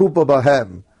asher kupa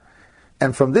bahem."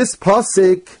 And from this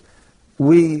pasuk,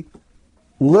 we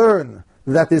learn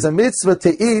that there's a mitzvah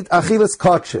to eat achilas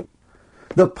kachim.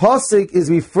 The pasuk is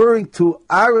referring to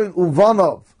Aaron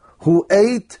Uvanov, who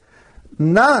ate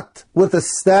not with the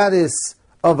status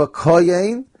of a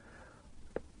kohen,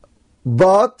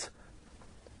 but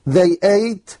they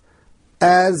ate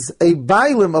as a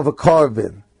bailim of a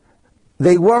korban.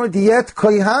 They weren't yet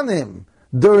kohanim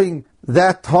during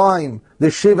that time, the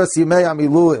Shivas Yimei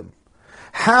Amiluim.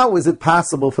 How is it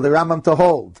possible for the Rambam to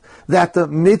hold that the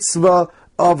mitzvah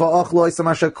of Ha'achlo Oisam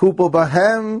Asher Kupo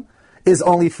Bahem is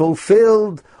only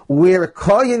fulfilled where a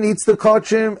kohen eats the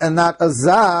kachim and not a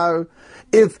zar,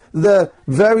 if the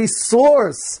very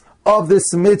source of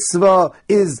this mitzvah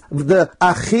is the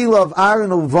achila of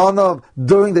Aaron Uvanov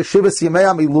during the Shivas Yemei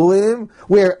Amiluim,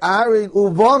 where Aaron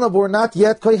Uvanov were not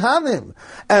yet kohanim,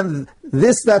 and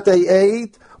this that they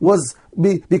ate was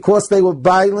because they were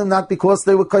bailim, not because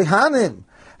they were kohanim.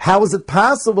 How is it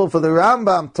possible for the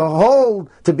Rambam to hold,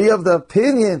 to be of the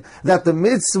opinion that the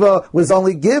mitzvah was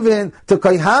only given to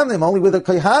kohanim, only where the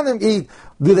kohanim eat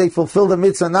do they fulfill the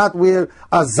mitzvah, not where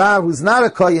a zar who's not a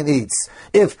kohen eats?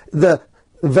 If the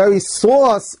very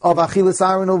source of Achilas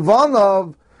Aaron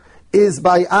Uvanov is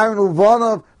by Aaron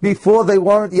Uvanov before they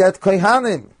weren't yet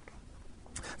kohanim.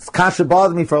 This kasha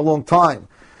bothered me for a long time.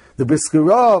 The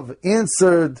Briskerov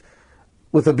answered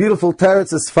with a beautiful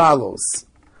teretz as follows.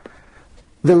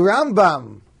 The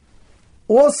Rambam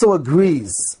also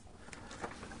agrees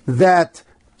that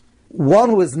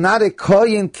one who is not a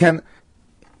kohen can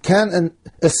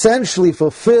essentially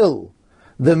fulfill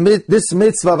this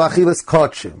mitzvah of achilas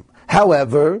kachim.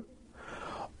 However,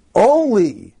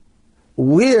 only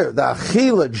where the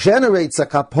achila generates a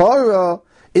kapara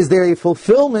is there a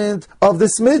fulfillment of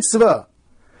this mitzvah.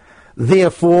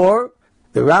 Therefore,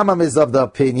 the Rambam is of the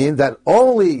opinion that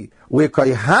only where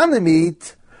kohanim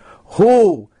eat,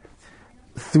 who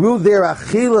through their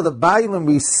achila, the bailim,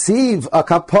 receive a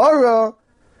kapara,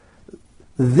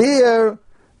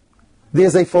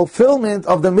 there's a fulfillment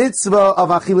of the mitzvah of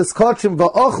achilas kachim,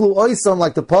 va'ochlu oisam,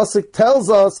 like the pasuk tells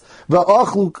us,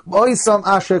 va'ochlu oisam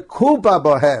asher kuba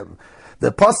bohem.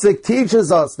 The pasuk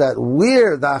teaches us that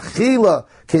where the achila,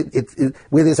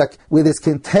 where there's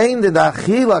contained in the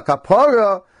achila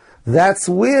kapara, that's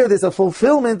where there's a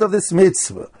fulfillment of this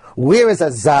mitzvah. Whereas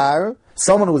a zar,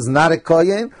 someone who is not a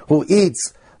kohen, who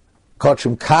eats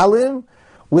kachim kalim,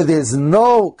 where there's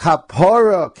no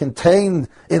kapara contained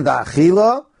in the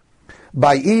achila,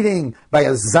 by eating by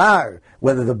a zar,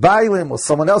 whether the bailim or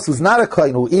someone else who's not a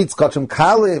kohen who eats kachim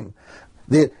kalim,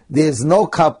 there's no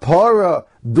kapara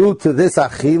due to this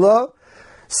achila,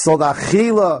 so the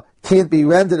achila can't be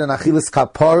rendered an achilas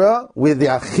kapara. Where the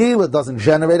achila doesn't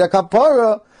generate a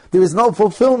kapara, there is no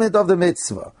fulfillment of the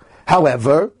mitzvah.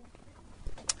 However,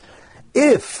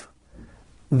 if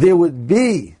there would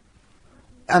be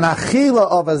an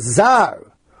achila of a zar,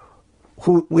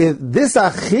 where this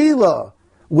achila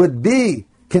would be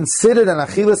considered an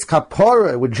achilas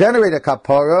kapara, would generate a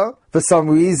kapara for some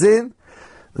reason,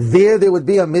 there would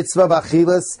be a mitzvah of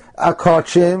achilas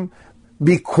kachim,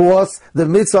 because the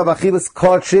mitzvah of achilas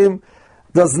kachim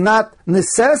does not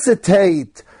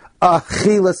necessitate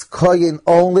achilas koyin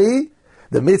only.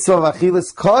 The mitzvah of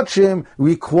achilas kachim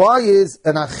requires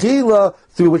an achila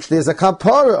through which there's a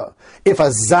kapara. If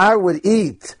a zar would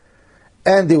eat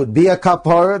and there would be a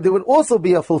kapara, there would also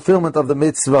be a fulfillment of the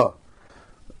mitzvah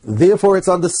Therefore, it's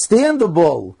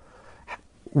understandable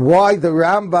why the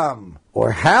Rambam,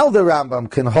 or how the Rambam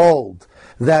can hold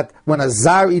that when a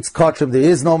zar eats kachim, there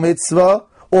is no mitzvah,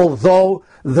 although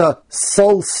the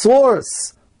sole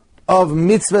source of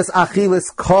mitzvahs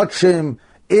achilas kachim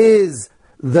is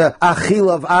the achil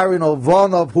of Aaron or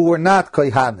Vonov, who were not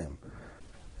kohanim.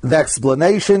 The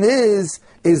explanation is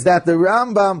that the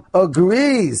Rambam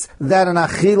agrees that an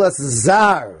achilas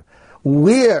zar,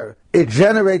 where it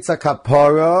generates a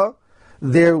kapara,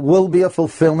 there will be a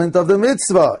fulfillment of the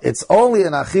mitzvah. It's only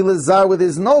an achilas zar where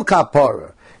there's no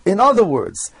kapara. In other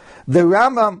words, the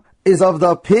Rambam is of the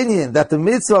opinion that the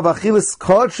mitzvah of achilas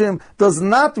kochim does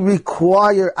not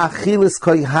require achilas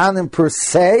kohanim per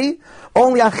se,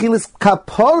 only achilas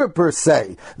kapara per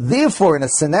se. Therefore, in a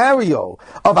scenario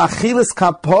of achilas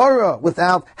kapara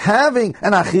without having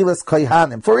an achilas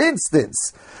kohanim, for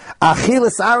instance,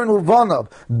 achilas Aaron Uvanov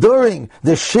during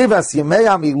the Shivas Yemei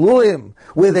HaMiluim,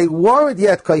 where they weren't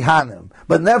yet kohanim,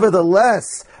 but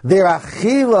nevertheless their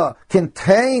achila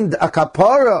contained a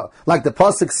kapara, like the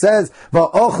pasuk says,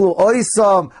 "Va'ochlu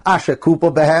oisam asher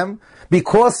kupa behem."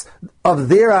 Because of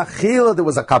their achila, there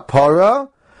was a kapara.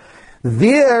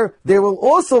 There will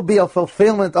also be a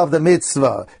fulfillment of the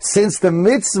mitzvah, since the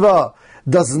mitzvah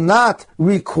does not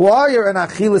require an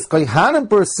achilas kohanim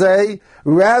per se,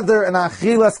 rather an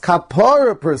achilas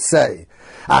kapara per se.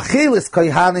 Achilas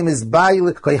kohanim is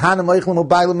kohanim oichlum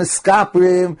u'bailim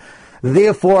miskaprim.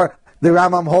 Therefore, the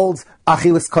Rambam holds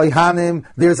achilas kohanim.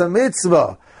 There's a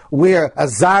mitzvah where a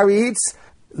zar eats.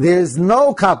 There's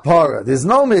no kapara. There's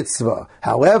no mitzvah.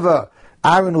 However,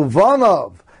 Aaron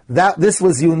Uvanov, this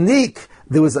was unique.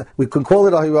 We can call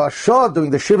it a hirashah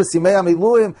during the Shivas Yimei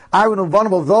HaMiluim. Aaron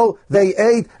Uvanov, although they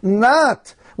ate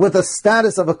not with the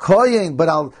status of a kohen,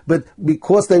 but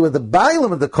because they were the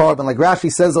bailim of the korban, like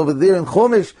Rashi says over there in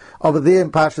Chumash, over there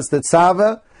in Parshas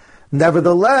Tetzaveh.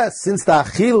 Nevertheless, since the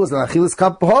achil was an achilas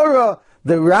kapara,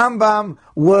 the Rambam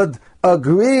would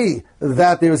agree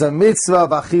that there is a mitzvah of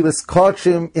achilas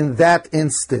kochim in that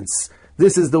instance.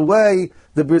 This is the way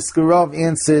the Brisker Rav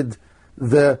answered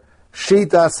the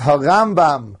Shitas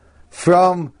HaRambam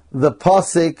from the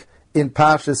Pasik in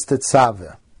Parshas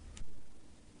Tetzaveh.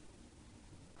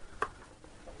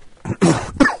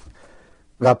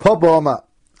 Rapapa Oma,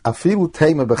 afilu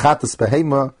teima bechatas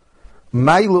behema,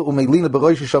 meilu umeilina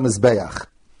beroish sham mizbeach.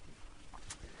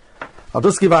 I'll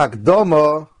just give a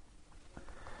akdoma.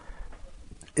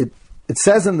 It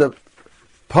says in the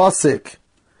Pasik,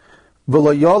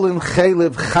 v'lo yolin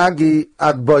chelev chagi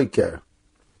ad boiker.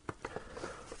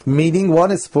 Meaning,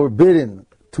 one is forbidden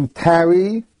to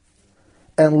tarry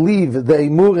and leave the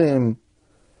emurim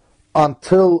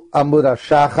until Amud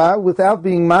HaShachar without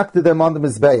being makted them on the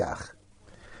Mizbeach.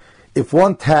 If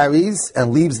one tarries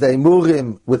and leaves the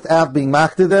emurim without being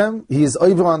makted them, he is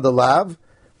over on the lav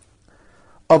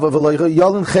of a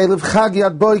Yolin Chelev Chagi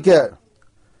Ad Boiker.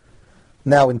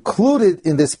 Now, included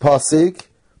in this pasuk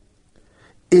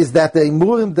is that the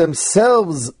emurim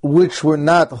themselves, which were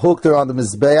not hooked on the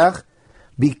Mizbeach,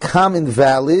 become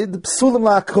invalid. Psulim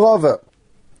la'akrova.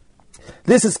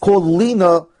 This is called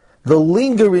lina, the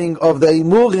lingering of the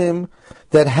emurim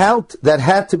that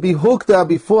had to be hooked up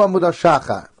before Amud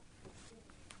HaShachar.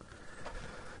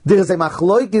 There is a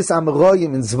machloikis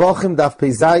amroyim in Zvachim daf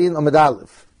Peizayin Amud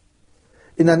Aleph.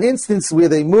 In an instance where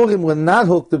the emurim were not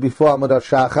hooked up before Amud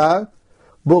HaShachar,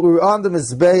 but were on the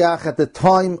Mizbeach at the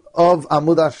time of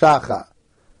Amud HaShachar.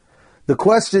 The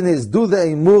question is, do the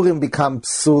emurim become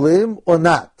psulim or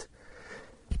not?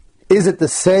 Is it the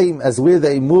same as where the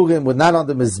emurim were not on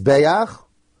the Mizbeach?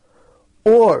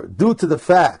 Or, due to the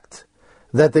fact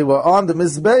that they were on the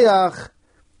Mizbeach,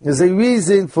 is a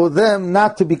reason for them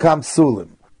not to become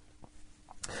psulim?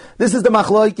 This is the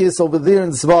machloikis over there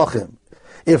in Zvachim.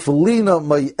 If lina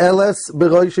moyeles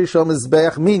beroish shel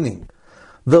Mizbeach, meaning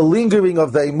the lingering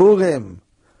of the emurim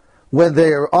when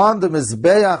they are on the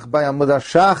Mizbeach by Amud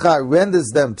HaShachar renders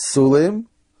them psulim,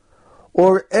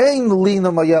 or ein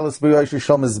lina moyeles beroish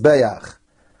shel Mizbeach,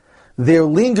 their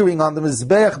lingering on the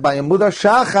Mizbeach by Amud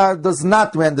HaShachar does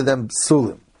not render them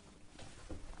psulim.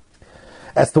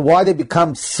 As to why they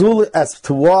become psulim, as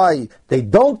to why they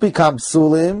don't become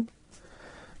psulim,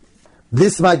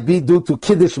 this might be due to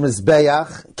Kiddush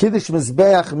Mizbeach. Kiddush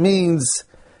Mizbeach means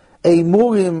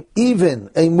emurim, even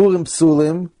emurim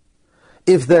psulim.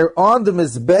 If they're on the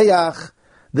Mizbeach,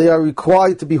 they are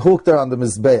required to be hooked on the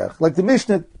Mizbeach. Like the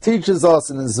Mishnah teaches us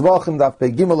in Zvachim daf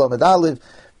Pei Gimel Amud Aleph,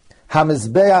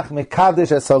 HaMizbeach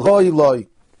mekadesh es haroi loi.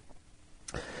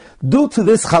 Due to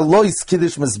this chalois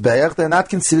Kiddush Mizbeach, they're not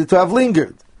considered to have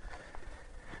lingered.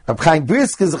 Rabbi Chaim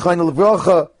Brisker Zechayna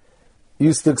Levrocha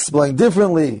used to explain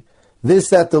differently. This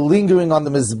that the lingering on the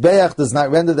Mizbeach does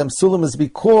not render them Sulim is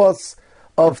because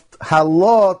of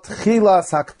Halot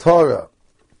Chilas Haktorah.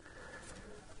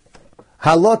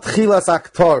 Halot Chilas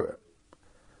Haktorah.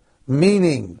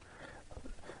 Meaning,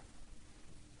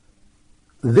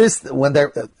 this, when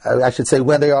they're, I should say,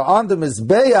 when they are on the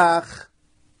Mizbeach,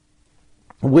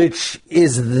 which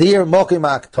is their Mokim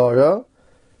Haktorah,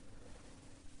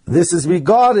 this is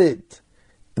regarded,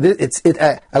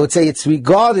 I would say it's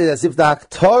regarded as if the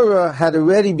Haktorah had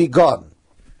already begun.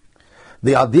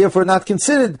 They are therefore not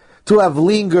considered to have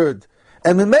lingered,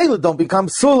 and Mimela don't become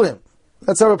Sulim.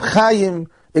 That's how Reb Chaim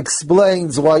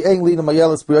explains why Ein Lina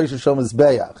Mayelis B'Rosh Hashem is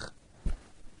Be'ach.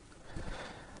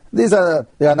 There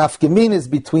are nafkeminis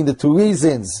between the two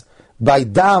reasons, by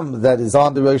dam that is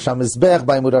on the Rosh HaMizbech,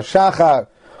 by Murah Shachar,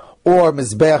 or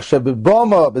Mizbech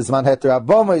Shebiboma, Bizman Heter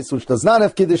Aboma, which does not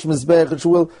have Kiddush Mizbech, which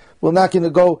we're not going to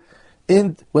go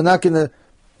in, we're not going to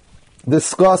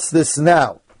discuss this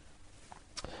now.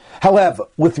 However,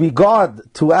 with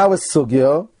regard to our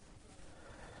sugya,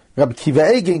 Rabbi Kiva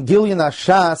Eigen, Gilyon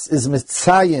Hashas, is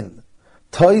Mitzayin,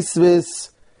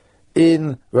 Toisvis,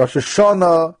 in Rosh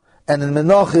Hashanah, and in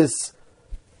Menachis,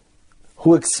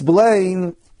 who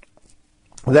explain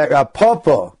that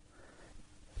Rapapa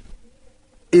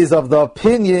is of the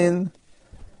opinion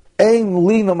Ein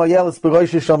Lina Mayelis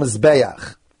B'Rosh Hashem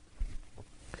Mizbeach.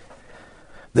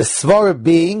 The Svara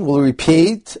being, we'll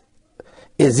repeat,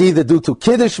 is either due to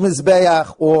Kiddush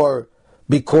Mizbeach or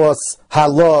because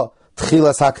Halah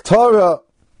Tchilas Haktorah.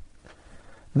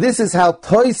 This is how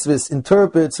Toisvis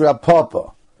interprets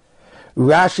Rapapa.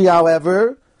 Rashi,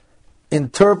 however,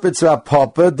 interprets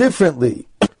Rapapa differently.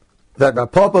 That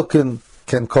Rapapa can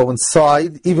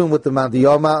coincide even with the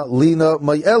Mandiyama Lina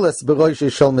Mayelis B'Rosh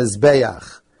Hashem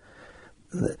Mizbeach.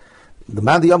 The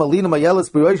Mandiyama Lina Mayelis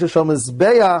B'Rosh Hashem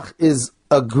Mizbeach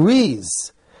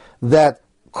agrees that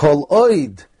Kol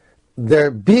Oid,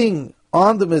 their being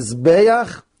on the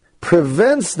Mizbeach,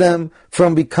 prevents them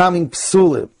from becoming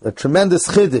Psulim. A tremendous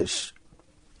Chiddush.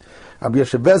 Rabbi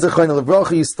Yosef Bezer Choyne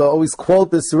Levrocha used to always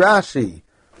quote this Rashi,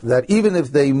 that even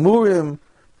if the Murim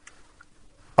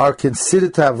are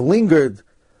considered to have lingered,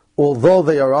 although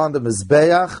they are on the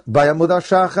Mizbeach by Amud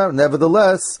HaShachar,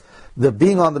 nevertheless, the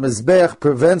being on the Mizbeach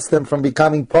prevents them from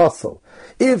becoming Posel.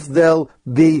 If they'll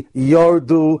be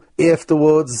Yordu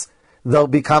afterwards, they'll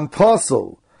become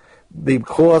Posel,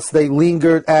 because they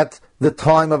lingered at the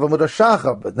time of Amud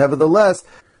HaShachar. But nevertheless,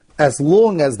 as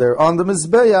long as they're on the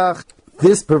Mizbeach,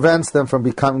 this prevents them from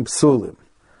becoming Psulim.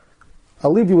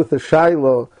 I'll leave you with a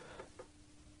Shiloh.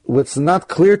 What's not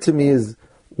clear to me is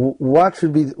what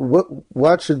should be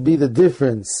the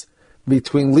difference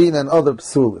between Lina and other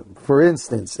Psulim. For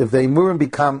instance, if the Imurim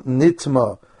become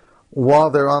Nitma while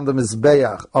they're on the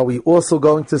Mizbeach, are we also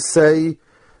going to say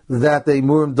that the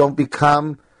Imurim don't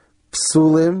become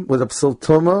Psulim with a Psul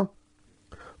Tumah?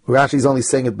 Rashi's only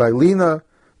saying it by Lina.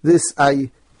 This I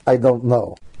don't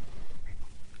know.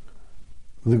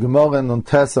 The Gemara in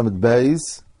Nontesam at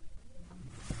Beis.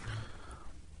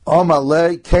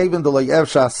 Omalei Kevin Delay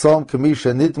Evsha Som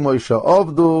Kamisha Nitmoisha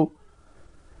Ovdu.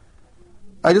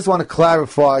 I just want to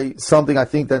clarify something I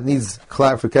think that needs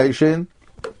clarification.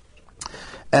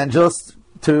 And just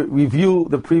to review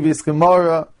the previous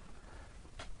Gemara,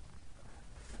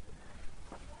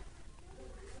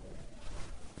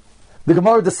 the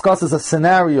Gemara discusses a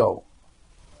scenario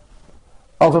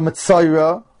of a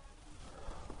Mitzayra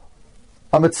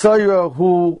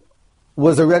who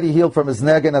was already healed from his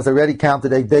neg and has already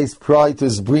counted 8 days prior to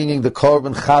his bringing the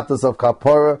korban chatas of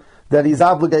kapara that he's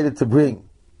obligated to bring.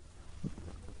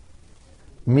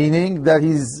 Meaning that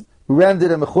he's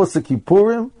rendered a mechusah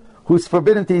kippurim who's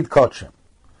forbidden to eat kosher.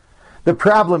 The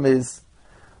problem is,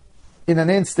 in an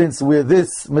instance where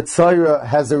this Mitzayra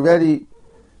has already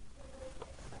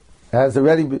brought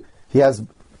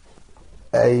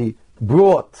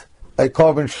a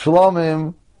korban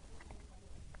shlomim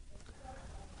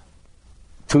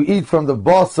to eat from the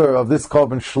basar of this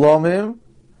korban shlomim,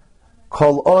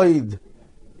 kol oid,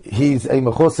 he's a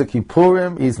mechusah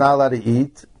kippurim, he's not allowed to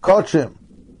eat kochim.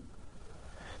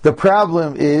 The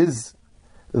problem is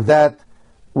that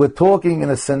we're talking in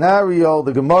a scenario,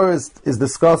 the Gemara is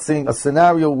discussing a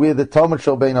scenario where the Talmud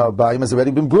Shel Bein HaArbaim has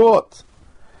already been brought.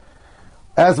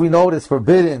 As we know, it's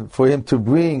forbidden for him to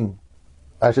bring,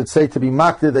 I should say, to be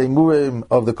makdid a murim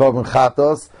of the korban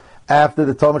chatos after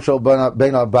the Talmud Shel Bein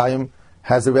HaArbaim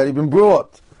has already been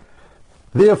brought.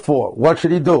 Therefore, what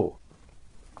should he do?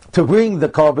 To bring the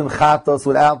korban chatos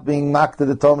without being makdid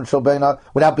the Talmud Shel Bein HaArbaim,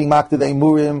 without being makdid a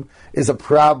murim, is a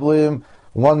problem.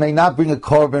 One may not bring a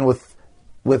korban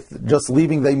with just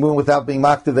leaving the murim without being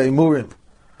makdid the murim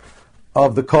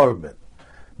of the korban.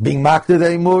 Being makter the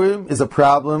emurim is a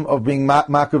problem of being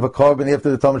makter of a korban after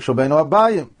the Talmud Shalbeinu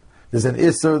Abayim. There's an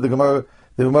isser, the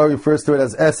Gemara refers to it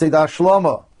as Esed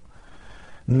Ashlomo.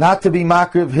 Not to be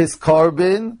makter of his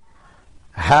korban,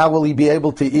 how will he be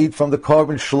able to eat from the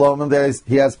korban shlomim that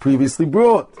he has previously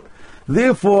brought?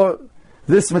 Therefore,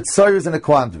 this mitzvah is in a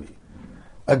quandary.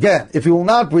 Again, if he will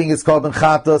not bring his korban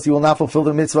chatos, he will not fulfill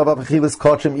the mitzvah of achilas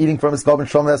kochim, eating from his korban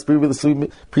shlomim that's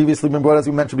previously been brought, as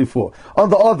we mentioned before. On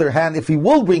the other hand, if he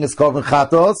will bring his korban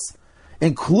chatos,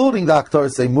 including the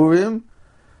aktoris emurim,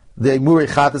 the emuri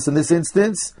chatos in this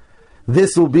instance,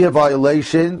 this will be a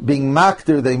violation. Being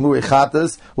makter the emuri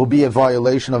chatos will be a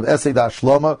violation of esed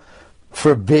hashloma,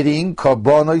 forbidding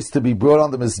karbonos to be brought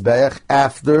on the mizbeach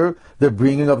after the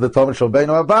bringing of the Talmud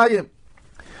Shalbeinu Abayim.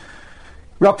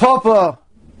 Rapapa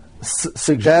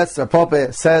suggests,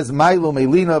 Rapapa says, Mailu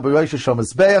Melina B'Rosh Hashem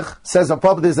Mizbeach, says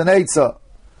Rapapa there's an Eitzah.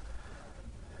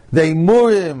 The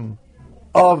emurim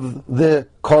of the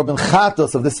korban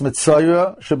chatos of this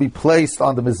mitzvah should be placed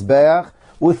on the mizbeach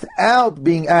without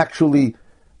being actually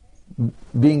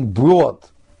being brought,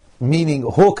 meaning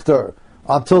hooked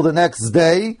until the next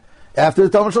day after the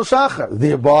Talmud Shel Shachar.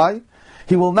 Thereby,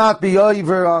 he will not be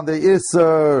over on the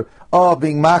Isser of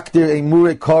being maktir a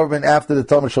murei korban after the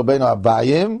Talmud Shalbeinu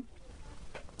Abayim.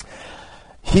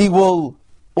 He will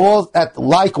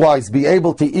likewise be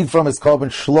able to eat from his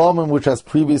korban shlomim, which has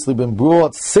previously been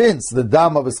brought, since the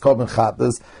dam of his korban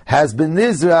chatas has been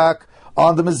nizrak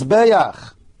on the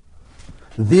mizbeach,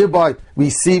 thereby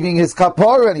receiving his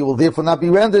kapara, and he will therefore not be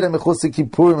rendered a mechusik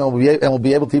kippurim, and will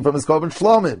be able to eat from his korban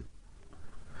shlomim.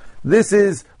 This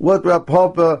is what Rav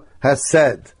Papa has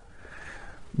said.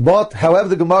 But, however,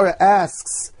 the Gemara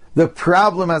asks, the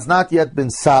problem has not yet been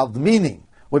solved, meaning,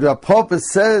 what Rav Papa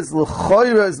says,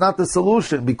 l'choira is not the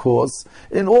solution, because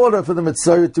in order for the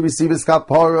mitzvah to receive his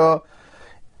kapara,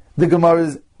 the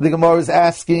Gemara is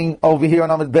asking over here on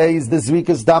Amid Beis, the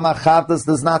zrikas dam achatas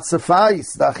does not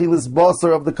suffice. The achilas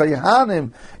basar of the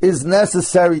kohanim is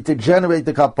necessary to generate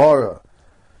the kapara.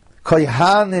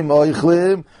 Kohanim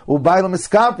oichlim ubaylam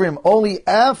iskaprim. Only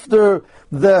after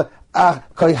the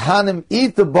kohanim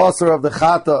eat the basar of the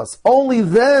chatas, only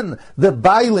then the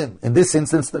bailim, in this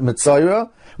instance the mitzvah,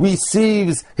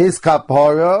 receives his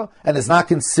kapara and is not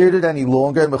considered any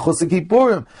longer mechusik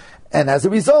kippurim, and as a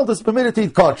result is permitted to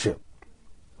eat kachim.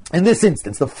 In this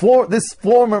instance, this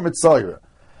former mitzvah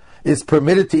is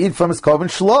permitted to eat from his korban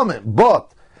shlomim,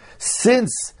 but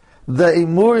since the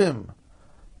emurim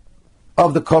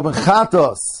of the korban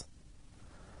chatos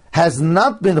has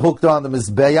not been hooked on the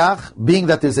mizbeach, being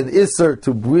that there's an isser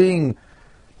to bring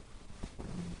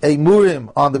a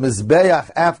murim on the mizbeach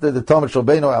after the Talmud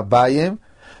Shalbeinu Abayim,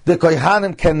 the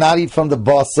kohanim cannot eat from the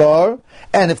basar,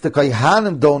 and if the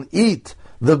kohanim don't eat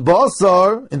the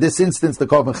basar, in this instance the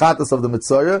korban chatos of the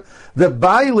mitzvah, the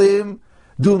bailim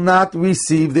do not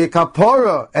receive the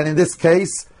kapara, and in this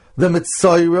case the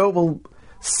mitzvah will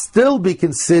still be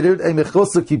considered a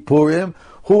mechusah kippurim,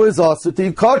 who is also to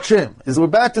eat kachim. We're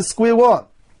back to square one.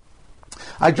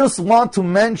 I just want to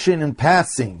mention in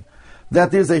passing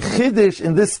that there's a chiddush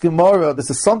in this Gemara. This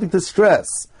is something to stress,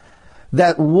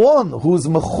 that one who's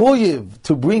mechuyev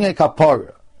to bring a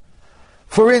kapara,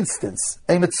 for instance,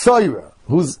 a mitzvah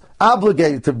who's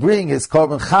obligated to bring his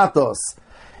korban chatos,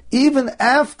 even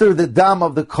after the dam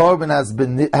of the korban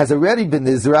has already been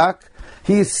nizrak,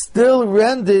 he is still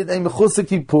rendered a mechusik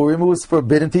kippurim who is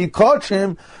forbidden to eat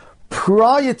kachim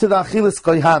prior to the achilas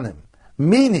kohanim,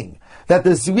 meaning that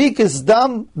the zrikas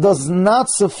dam does not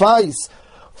suffice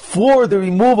for the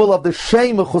removal of the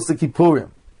shem mechusik kippurim.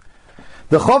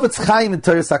 The Chovetz Chaim in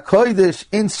Teres HaKodesh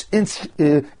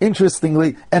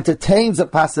interestingly entertains a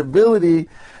possibility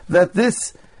that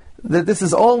this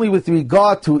is only with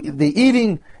regard to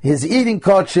his eating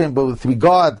kachim, but with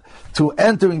regard to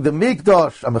entering the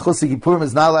mikdash, a mechusik kippurim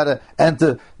is not allowed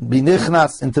to be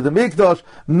nichnas into the mikdash.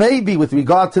 Maybe with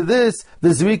regard to this, the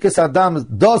zrikas adam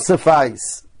does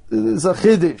suffice. It's a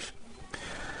chiddush.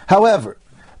 However,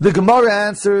 the Gemara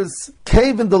answers,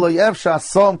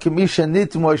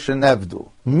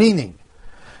 meaning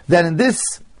that in this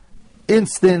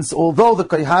instance, although the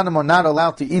kohanim are not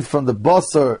allowed to eat from the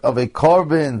basar of a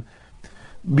korban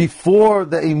before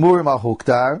the emurim are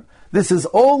huktar, this is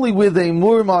only where the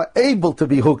emurim are able to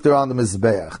be huktar on the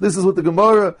mizbeach. This is what the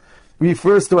Gemara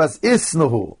refers to as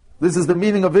isnuhu. This is the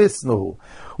meaning of isnuhu.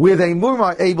 Where the emurim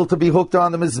are able to be huktar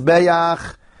on the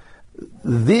mizbeach,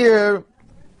 there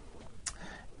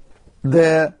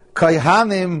the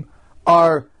kohanim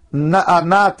are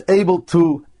not able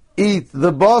to eat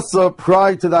the basar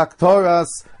prior to the aktoras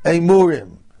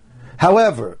emurim.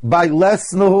 However, by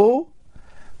lesnuhu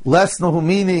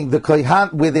meaning the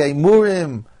kohan, where the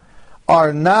emurim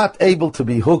are not able to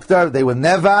be huktar. They were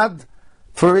nevad,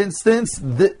 for instance.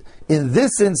 In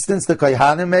this instance, the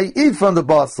kohanim may eat from the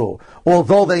basar,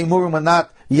 although the imurim were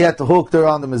not yet huktar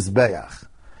on the mizbeach.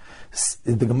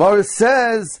 The Gemara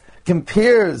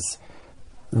compares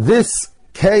this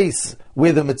case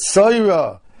where the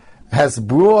Mitzorah has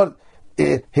brought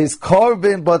his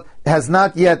korban, but has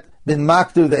not yet been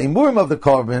maktu the imurim of the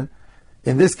korban.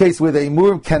 In this case, where the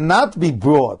imurim cannot be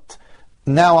brought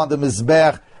now on the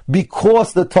mizbech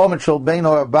because the Talmud Shel Bein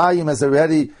Abayim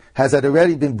has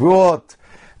already been brought.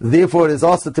 Therefore, it is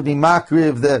also to be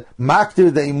maktu the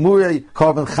imurei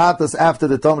korban chatas after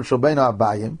the Talmud Shel Bein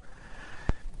Abayim.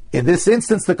 In this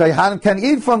instance, the kohanim can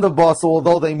eat from the basar,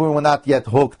 although the imurim were not yet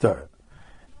huktar.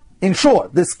 In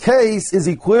short, this case is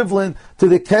equivalent to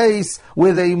the case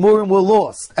where the imurim were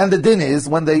lost. And the din is,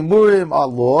 when the imurim are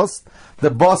lost,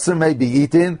 the basar may be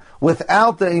eaten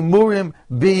without the imurim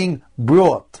being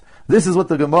brought. This is what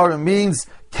the Gemara means,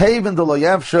 Kevin de lo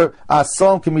yevsher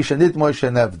asom k'mishanit moshe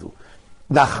nevdu.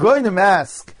 The Achronim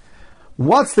ask,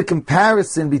 what's the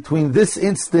comparison between this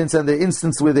instance and the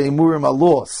instance where the imurim are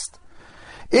lost?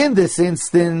 In this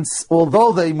instance,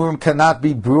 although the imurim cannot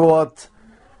be brought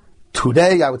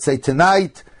today, I would say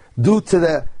tonight, due to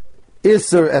the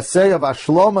Isser Essay of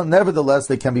Ashloma, nevertheless,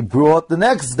 they can be brought the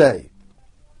next day.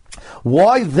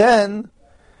 Why then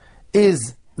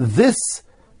is this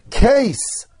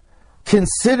case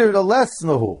considered a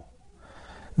lesnahu?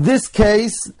 This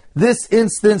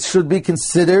instance should be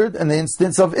considered an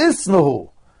instance of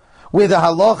isnahu, where the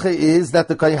halacha is that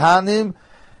the kohanim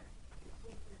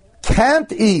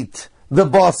can't eat the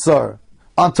basar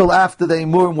until after the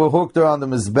imurim were huktar on the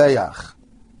mizbeach.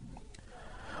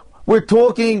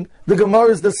 The Gemara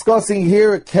is discussing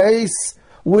here a case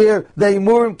where the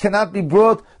imurim cannot be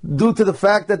brought due to the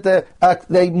fact that the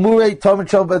imurei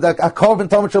korban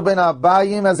Talmud Shel Bein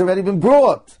Abayim has already been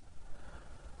brought.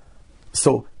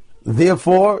 So,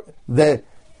 therefore, the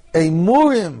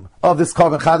imurim of this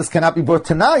korban chadas cannot be brought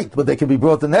tonight, but they can be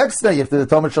brought the next day if the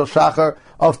Talmud Shel Shachar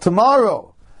of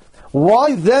tomorrow.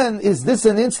 Why then is this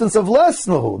an instance of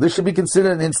lesnahu? This should be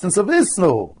considered an instance of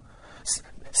isnahu,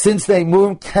 since the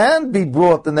imurim can be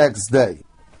brought the next day.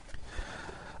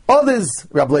 Others,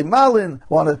 Rabbi Lieberman,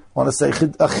 want to say a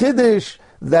chiddush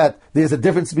that there's a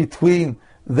difference between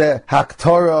the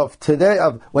haktorah of today,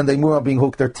 of when the imurim are being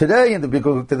huktar today, and the being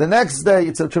huktar the next day.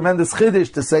 It's a tremendous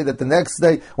chiddush to say that the next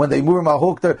day, when the imurim are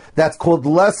huktar, that's called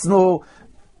lesnahu,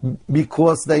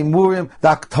 because the imurim, the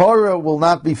haktorah will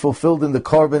not be fulfilled in the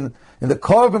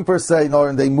korban per se, nor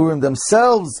in the imurim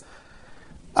themselves.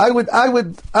 I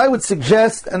would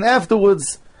suggest, and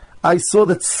afterwards I saw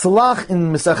that Tzlach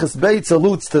in Meseches Beitz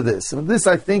alludes to this. And this,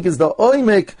 I think, is the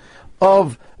oimek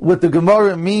of what the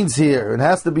Gemara means here. It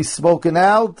has to be spoken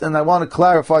out, and I want to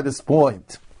clarify this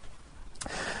point.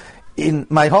 In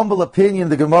my humble opinion,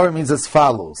 the Gemara means as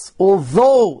follows.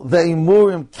 Although the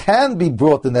imurim can be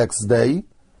brought the next day,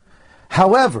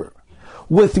 however,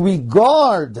 with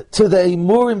regard to the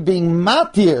imurim being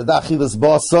matir, the achilas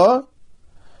basar,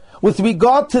 with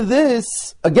regard to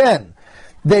this, again,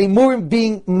 the imurim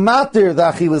being matir,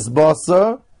 the achilas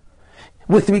basar,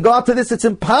 with regard to this, it's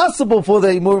impossible for the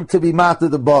imurim to be matir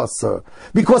the basar,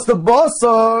 because the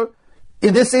basar,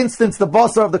 in this instance, the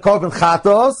basar of the korban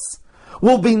chatos,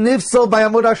 will be nifsal by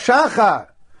amud hashachar,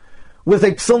 with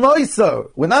a psul noiser.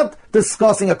 We're not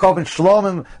discussing a korban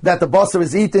shlomim that the basar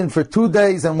is eaten for 2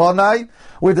 days and 1 night.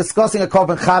 We're discussing a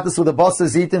korban chatas where the basar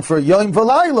is eaten for yom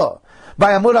v'layla.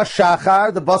 By amud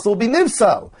hashachar, the basar will be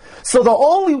nifsal. So the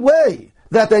only way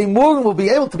that the imurim will be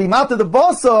able to be matir the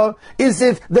basar is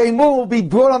if the imurim will be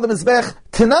brought on the mizbech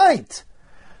tonight.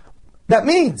 That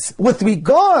means, with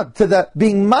regard to the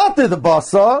being matir the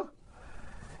basar,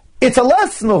 it's a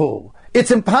lesnahu. It's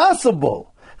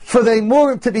impossible for the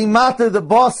imurim to be matir the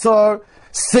basar,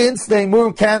 since the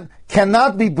imurim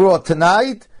cannot be brought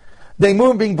tonight. The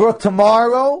imurim being brought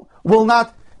tomorrow will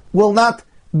not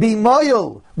be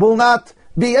moyel, will not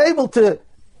be able to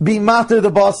be matir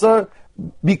the basar,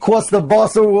 because the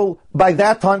basar will by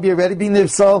that time already be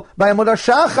nifsal by amud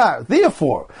hashachar.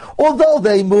 Therefore, although the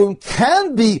imurim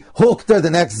can be huktar the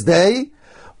next day,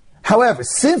 however,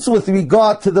 since with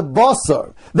regard to the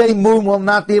basar, the imurim will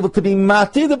not be able to be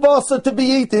matir the basar to be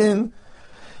eaten,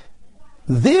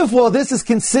 therefore this is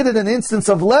considered an instance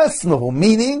of lesnahu,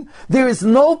 meaning there is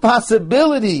no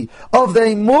possibility of the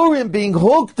imurim being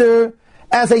huktar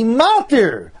as a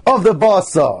matir of the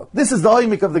basar. This is the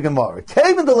oimik of the Gemara.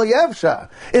 Kevin de lo yevsha.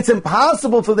 It's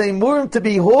impossible for the imurim to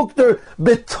be huktar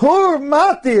betur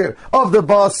matir of the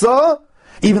basar,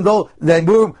 even though the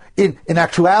imurim in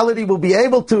actuality will be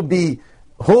able to be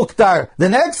huktar the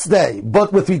next day,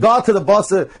 but with regard to the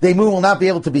basar, the imur will not be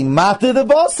able to be matir the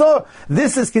basar.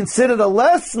 This is considered a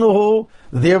lesnu,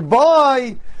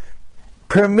 thereby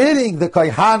permitting the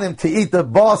kohanim to eat the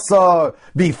basar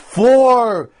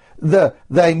before the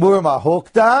imurim are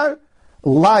huktar,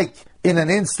 like in an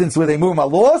instance where the imurim are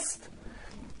lost,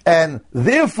 and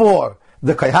therefore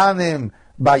the kohanim,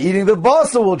 by eating the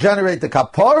basar, will generate the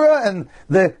kapara, and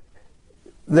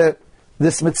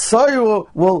this mitzvah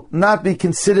will not be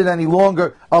considered any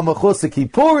longer a mechus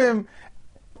kippurim,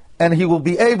 and he will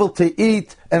be able to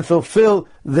eat and fulfill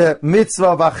the mitzvah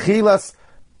of achilas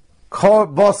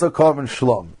basar korban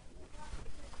shlom.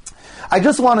 I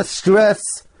just want to stress,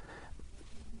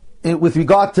 with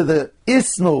regard to the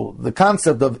isnu, the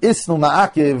concept of isnu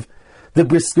ma'akiv, the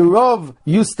Briskerov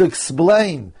used to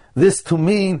explain this to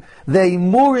mean the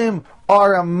imurim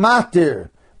are a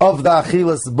matter of the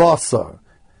achilas basar.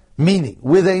 Meaning,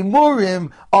 where the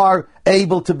imurim are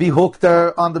able to be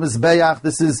huktar on the mizbeach,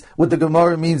 this is what the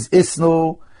Gemara means,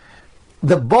 isnu.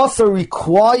 The basar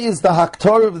requires the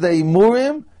haktar of the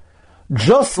imurim,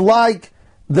 just like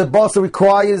the basar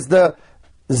requires the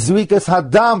zrikas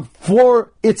hadam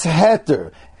for its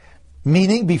heter.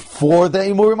 Meaning, before the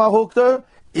imurim are huktar,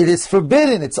 it is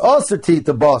forbidden, it's also to eat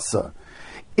the basar.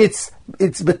 It's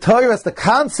b'toras, the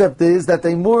concept is that the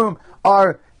imurim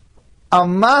are a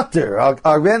matter,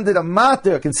 are rendered a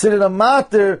matter, considered a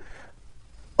matter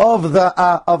of the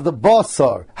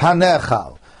basar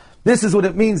hanechal. This is what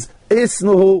it means.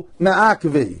 Isnuhu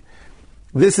me'akvi.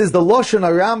 This is the Lashon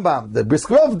Rambam. The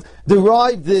Briskerov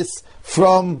derived this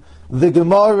from the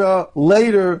Gemara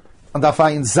later on the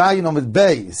Ayin Zayin Omid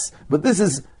Beis. But this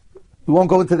is, we won't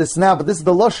go into this now. But this is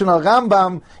the Lashon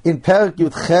Rambam in Perek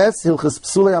Yud Ches Hilchos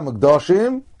Psulei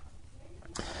HaMikdashim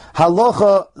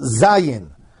Halacha Zayin.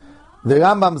 The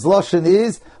Rambam's Lashon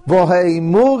is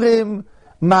V'heimurim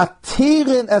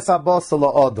matirin es habasar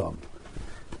la'adam.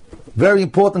 Very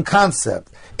important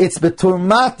concept. It's betur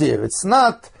matir. It's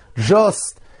not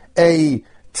just a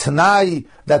t'nai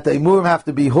that the imurim have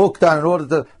to be hooked on in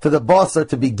order for the basar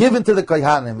to be given to the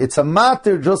kohanim. It's a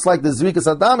matir, just like the zrikas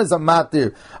adam is a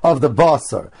matir of the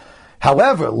basar.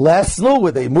 However, lesnu,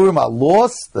 where the imurim are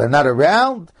lost, they're not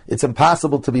around, it's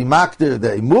impossible to be maktir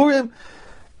the imurim.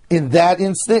 In that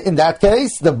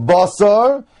case, the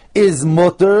basar is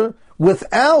mutter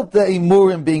without the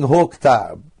imurim being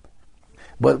huktar.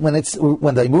 But when the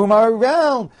imurim are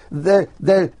around, they're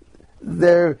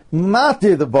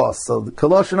matir the basar. The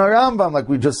Koloshin Rambam, like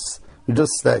we just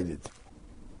stated.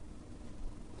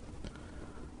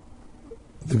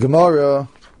 The Gemara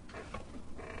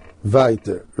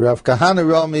weiter. Rav Kahana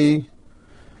Rami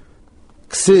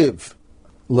Ksiv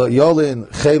lo yolin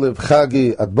chelev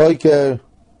chagi ad boiker.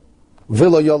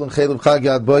 V'lo yolin chelev chagi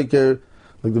ad boiker,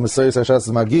 like the Messiah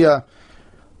Hashas Magia.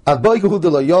 Ad boiker hu de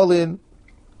lo yolin,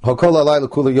 hakol alay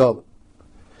lekula yolin.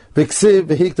 V'ksiv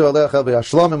v'hiktor alecha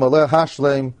v'yashlamim aleh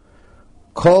hashleim,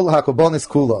 kol hakobonis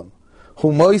kulon.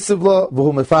 Hu moisiv lo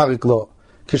v'hu mefarik lo,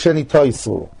 kisheni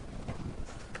toisru.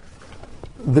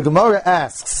 The Gemara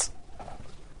asks,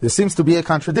 there seems to be a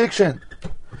contradiction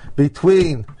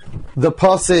between the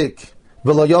pasuk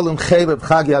v'lo yolin chelev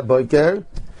chagi ad boiker,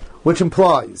 which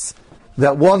implies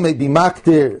that one may be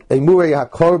makdir a murei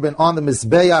hakorban on the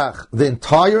mizbeach the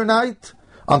entire night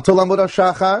until Amud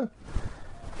HaShachar,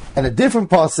 and a different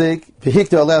pasuk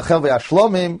v'hikter alei chel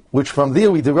ve'ashlomim, which from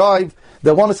there we derive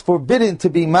that one is forbidden to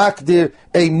be makdir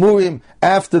a murim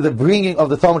after the bringing of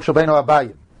the Talmud Shabbeinu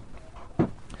Abayim.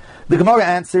 The Gemara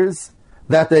answers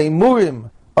that the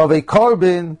murim of a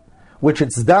korban, which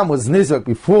its dam was nizak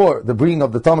before the bringing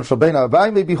of the Talmud Shabbeinu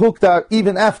Abayim, may be hooked out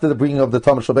even after the bringing of the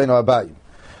Talmud Shabbeinu Abayim.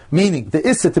 Meaning, the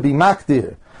issa to be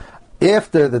makdir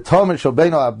after the Talmud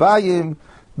Shabbeinu Abayim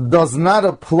does not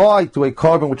apply to a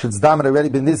korban which its dam had already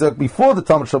been nizak before the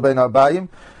Talmud Shabbeinu Abayim,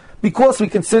 because we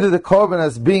consider the korban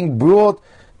as being brought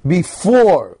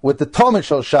before with the Talmud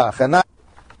Shal and not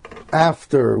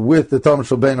after with the Talmud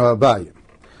Shabbeinu Abayim.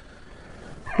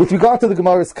 With regard to the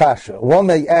Gemara's kasha, one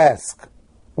may ask,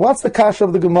 what's the kasha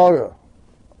of the Gemara?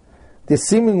 There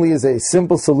seemingly is a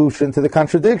simple solution to the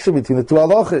contradiction between the two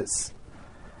halachas.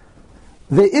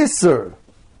 The Isser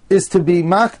is to be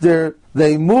makder the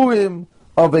Emurim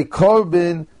of a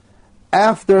korban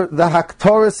after the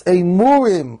Haktoris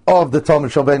Emurim of the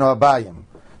Talmud Shabbeinu Abayim.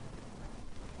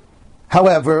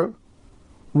 However,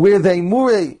 where the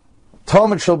Emurei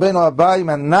Talmud Shabbeinu Abayim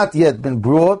had not yet been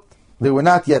brought, they were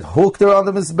not yet hooked on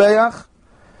the Mizbeach,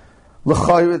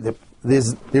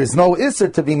 there's no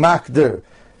Isser to be makder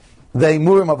the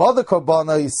Emurim of other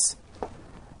korbanos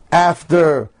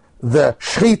after the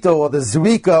shchita or the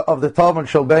zrika of the Talmud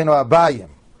Shabbeinu Abayim.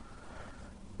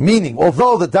 Meaning,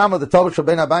 although the dam of the Talmud Shel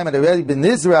Ben Abayim had already been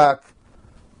nizrak,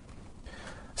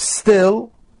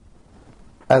 still,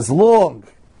 as long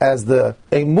as the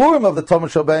emurim of the Talmud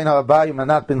Shel Ben Abayim have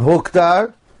not been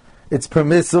hukdar, it's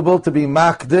permissible to be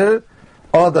makdir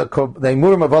the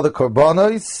emurim of other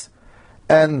korbanos,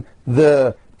 and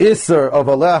the Isser of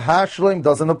Aleh Hashlim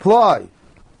doesn't apply.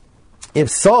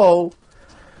 If so,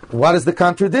 what is the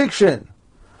contradiction?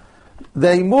 The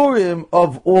emurim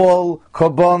of all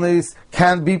korbanos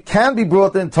can be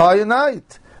brought the entire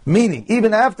night. Meaning,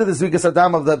 even after the Zrikas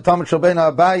Adam of the Talmud Shel Ben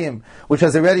Abayim, which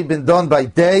has already been done by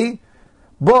day,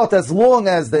 but as long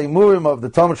as the emurim of the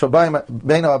Talmud Shel Ben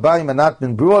Abayim have not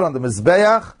been brought on the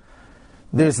Mizbeach,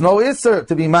 there's no Isser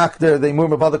to be makder the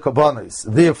emurim of other korbanos.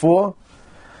 Therefore,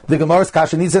 the Gemara's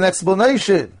kasha needs an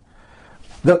explanation.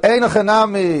 The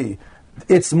Einachanami,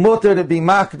 it's mutter to be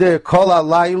makder kol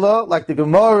halayla, like the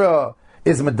Gemara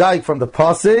is medayik from the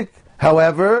pasuk.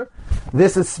 However,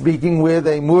 this is speaking where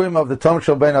the emurim of the Talmud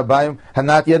Shel Ben Abayim had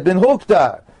not yet been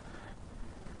hukdar.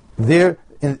 There,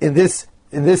 in this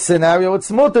scenario,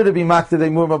 it's mutter to be makder the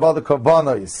emurim of other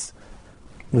korbanos.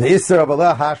 The Isser of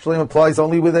Allah Hashlim applies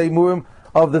only with the emurim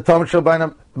of the Talmud Shel Ben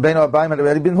Abayim had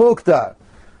already been hukdar.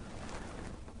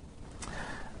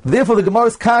 Therefore, the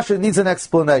Gemara's kasha needs an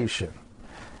explanation.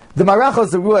 The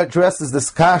Marachos Zerua addresses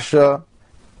this kasha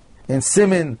in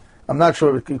Simin, I'm not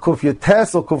sure, Kuf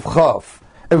Yates or Kuf Chav.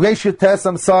 Reish Yates,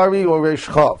 I'm sorry, or Reish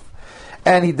Chav.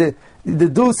 And he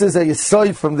deduces a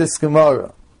yisoy from this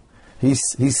Gemara. He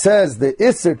says the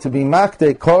Isser to be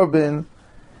makdei korban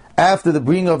after the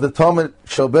bringing of the Talmud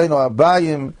Shel Ben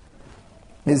Abayim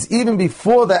is even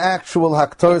before the actual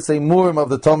Haktoras Emurim of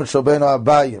the Talmud Shel Ben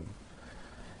Abayim.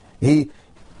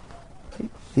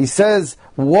 He says,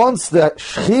 once the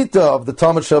shchita of the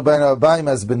Talmud Shel Ben Abayim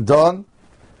has been done,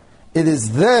 it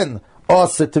is then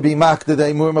also to be makdeh the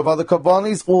emurim of other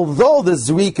korbanos, although the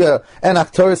zrika and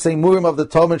aktoris emurim of the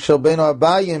Talmud Shel Ben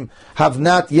Abayim have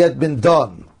not yet been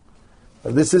done.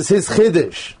 This is his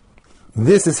chiddush.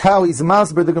 This is how he's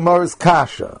masber the Gemara's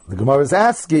kasha. The Gemara is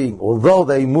asking, although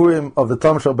the emurim of the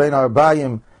Talmud Shel Ben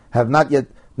Abayim have not yet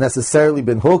necessarily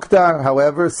been hukdar,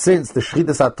 however, since the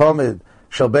shchitas haTalmud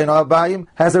Shel Ben Abayim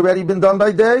has already been done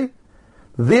by day,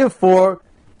 therefore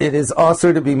it is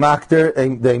also to be makder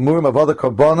the emurim of other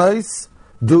korbanos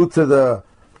due to the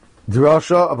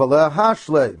drasha of Aleh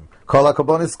Hashleim, Kol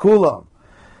HaKorbanos Kulam.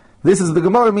 This is the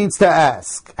Gemara means to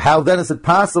ask, how then is it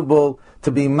possible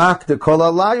to be makder Kol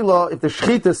HaLayla if the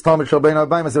shchitas Talmud Shel Ben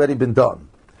Abayim has already been done?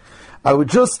 I would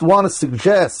just want to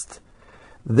suggest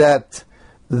that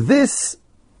this,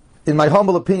 in my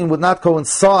humble opinion, would not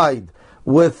coincide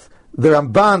with the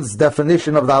Ramban's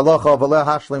definition of the halacha of Aleh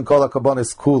Hashlim Kol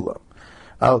HaKorbanos Kulam.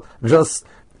 I'll just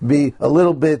be a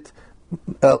little bit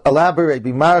elaborate,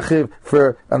 be marchiv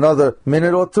for another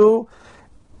minute or two.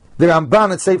 The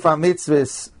Ramban in Sefer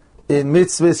Mitzvahs, in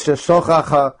Mitzvahs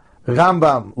Sheshochacha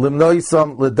Rambam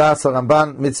Limnoisam Ledas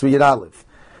Ramban Mitzvah Yud Aleph.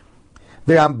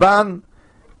 The Ramban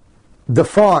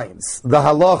defines the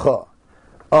halacha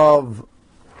of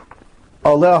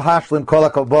Aleh Hashlim Kol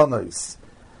HaKorbanos,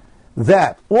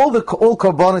 that all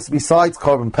korbanos besides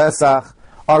Korban Pesach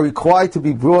are required to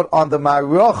be brought on the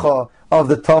Ma'arocha of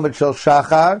the Talmud Shel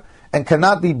Shachar and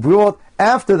cannot be brought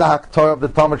after the Haktorah of the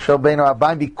Talmud Shel Ben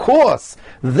Abayim, because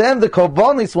then the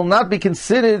korbanos will not be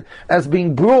considered as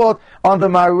being brought on the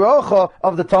Ma'arocha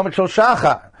of the Talmud Shel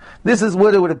Shachar. This is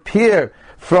what it would appear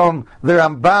from the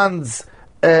Ramban's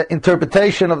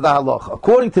interpretation of the halacha.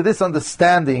 According to this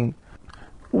understanding,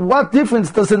 what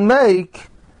difference does it make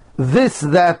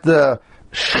that the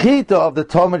shchita of the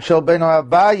Talmud Shel Ben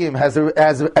Abayim has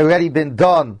already been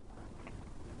done?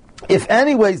 If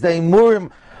anyways the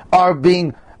emurim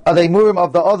the emurim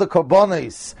of the other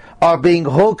korbanos are being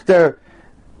hukder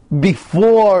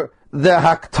before the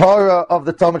Haktorah of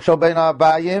the Talmud Shel Ben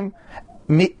Abayim,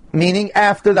 meaning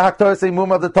after the Haktorah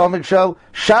emurim of the Talmud Shel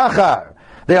Shachar,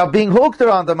 they are being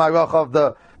hukder on the Ma'arocha of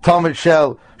the Talmud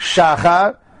Shel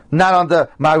Shachar, not on the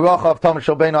Ma'arocha of Talmud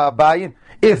Shel Ben Abayim.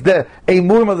 If the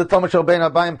emurim of the Talmud Shel Ben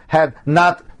Abayim had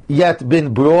not yet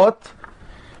been brought,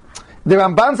 the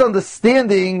Ramban's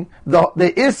understanding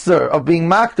the Isser of being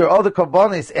makder other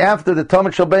korbanos after the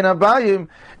Talmud Shel Ben Abayim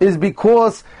is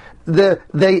because the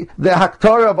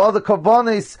Haktorah of other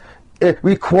korbanos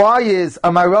requires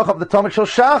a Ma'aroch of the Talmud Shel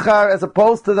Shachar as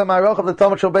opposed to the Ma'aroch of the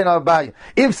Talmud Shel Ben Abayim.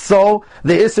 If so,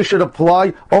 the Isser should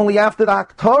apply only after the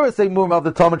Haktorah emurim of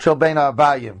the Talmud Shel Ben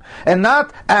Abayim, and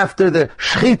not after the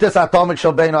Shchitas HaTalmud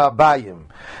Shel Ben Abayim.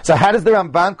 So how does the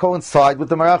Ramban coincide with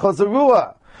the Marachos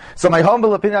Zerua? So my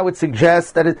humble opinion, I would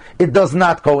suggest that it does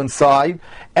not coincide,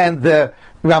 and the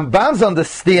Ramban's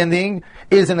understanding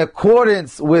is in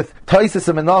accordance with Tosfos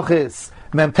and Menachos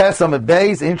Mem Tesam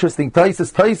Beis, interesting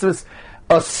Taisus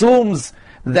assumes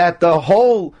that the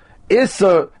whole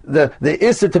Isser, the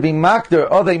Isser to be Makder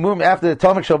of a Murim after the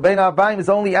Talmud Shel Bein Abayim is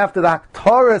only after the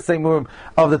Haktoras a Murim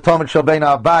of the Talmud Shel Bein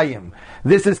Abayim.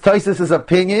 This is Taisus'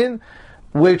 opinion,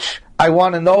 which I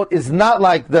want to note is not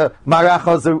like the Marach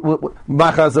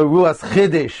HaZarua's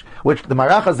Chiddush, which the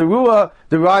Marach HaZarua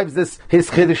derives his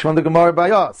Chiddush from the Gemara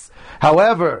by us.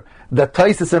 However, the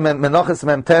Taisus and Menachos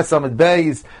Mem Tesam and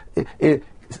Beis it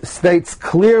states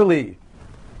clearly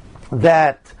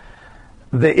that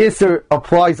the Isser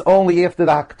applies only after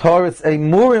the Haktoras a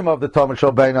Murim of the Talmud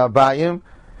Shel Bein Abayim,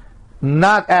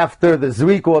 not after the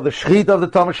Zrik or the Shchit of the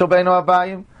Talmud Shel Bein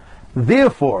Abayim.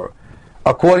 Therefore,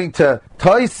 according to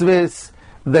Tosfos,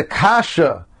 the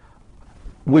Kasha,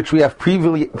 which we have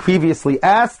previously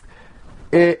asked,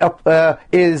 is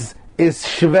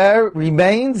Shver,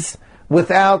 remains,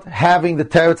 without having the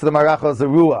Teretz of the Marach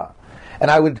HaZarua.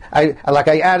 And like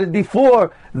I added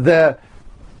before, the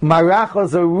Marach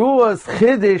HaZarua's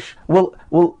Chiddush will,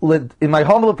 in my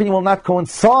humble opinion, will not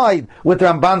coincide with the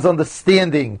Ramban's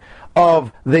understanding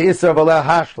of the Isser of Aleh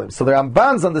Hashlim. So the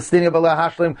Ramban's understanding of Aleh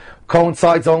Hashlim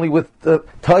coincides only with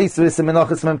Tosfos and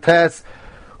Menachos Mem Tes,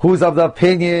 who's of the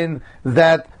opinion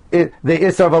that the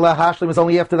Isser of Aleh Hashlim is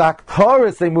only after the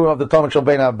Haktoras Emur of the Talmud Shel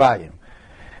Bein Abayim.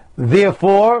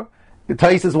 Therefore, the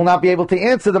Tosfos will not be able to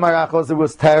answer the Marach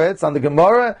HaZarua's teretz on the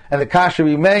Gemara, and the kasha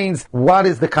remains: what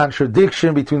is the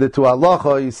contradiction between the two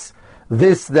halachos?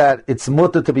 This, that it's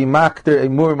mutter to be makter a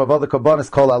murim of other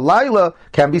kabbanis called alayla,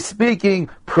 can be speaking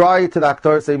prior to the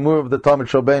aktaris a murim of the Talmud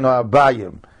Shel Bein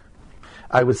Abayim.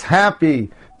 I was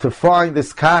happy to find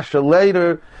this kasha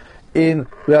later in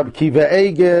Rabbi Kiva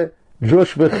Eger,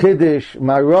 Drush B'Chiddush,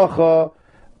 Maracha.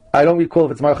 I don't recall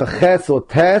if it's Maracha Ches or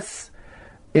Tes.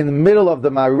 In the middle of the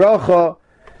Maracha,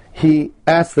 he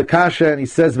asks the kasha and he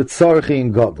says V'tzorchi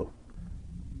in Gadol.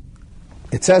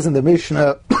 It says in the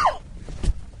Mishnah,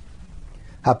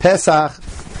 HaPesach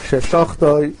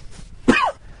sheshochtoi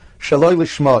shaloi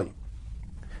lishmoi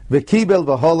v'kibel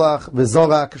v'holach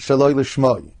v'zorak shaloi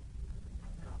lishmoi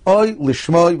oy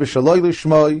lishmoi v'shaloi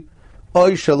lishmoi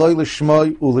oy shaloi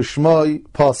lishmoi u'lishmoi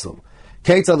posel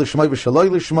keitza lishmoi v'shaloi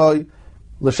lishmoi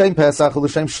l'shem Pesach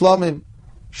u'l'shem Shlomim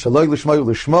shaloi lishmoi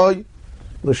u'lishmoi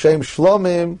l'shem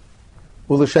Shlomim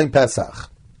u'l'shem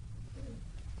Pesach.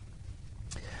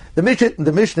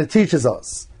 The Mishnah teaches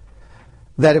us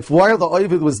that if while the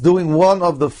Ovid was doing one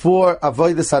of the four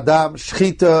Avodas Adam,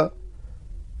 Shchita,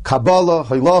 Kabbalah,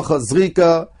 Halacha,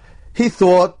 Zrika, he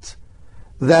thought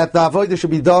that the Avodah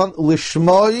should be done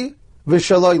Lishmoi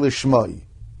v'Shaloi Lishmoi.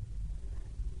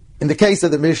 In the case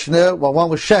of the Mishnah, while one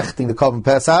was shechting the Korban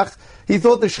Pesach, he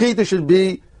thought the Shchita should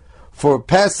be for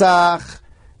Pesach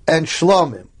and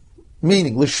Shlomim,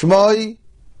 meaning Lishmoi,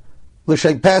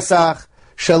 L'Shem Pesach,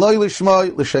 Shaloi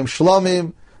Lishmoi, L'Shem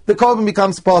Shlomim. The Korban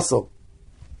becomes possible.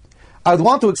 I would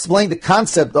want to explain the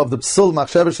concept of the Psul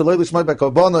Machshavah Shaloi Lishmoi by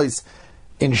Korbanos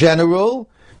in general,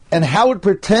 and how it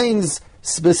pertains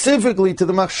specifically to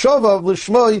the Machshavah of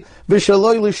Lishmoi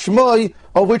v'Shaloi Lishmoi,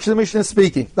 of which the Mishnah is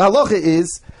speaking. The halacha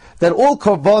is that all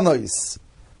Korbanos,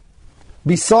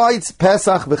 besides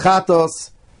Pesach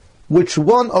v'Chatos, which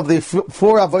one of the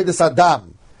four Avodas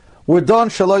Adam, were done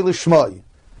Shaloi Lishmoi,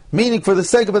 meaning for the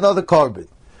sake of another Korban.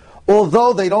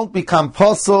 Although they don't become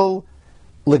Posel,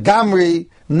 Legamri,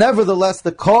 nevertheless,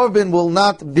 the korban will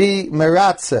not be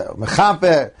meratze,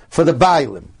 mechaper, for the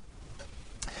bailim.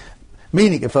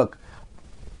 Meaning,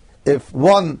 if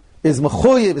one is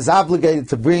mechuyev, is obligated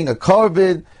to bring a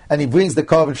korban, and he brings the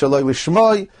korban shaloi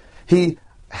lishmoi, he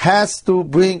has to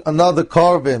bring another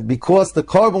korban, because the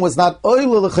korban was not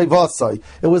oile l'chayvasai,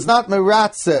 it was not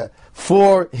meratze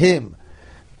for him,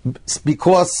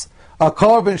 because a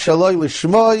korban shaloi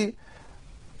lishmoi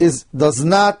does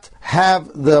not have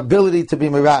the ability to be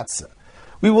meratze.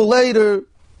 We will later,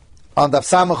 on Daf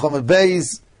Samach Amud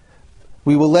Beis,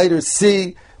 we will later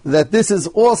see that this is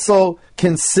also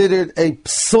considered a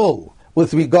psul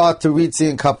with regard to Ritzi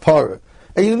and Kapara.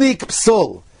 A unique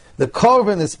psul. The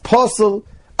korban is posel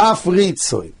af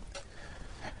Ritzui.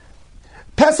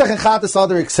 Pesach and Chatas are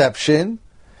the exception.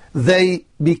 They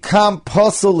become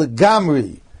posel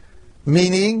legamri,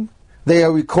 meaning they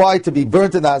are required to be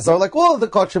burnt in the Azor, like all of the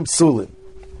Kochim Psulim.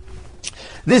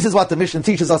 This is what the Mishnah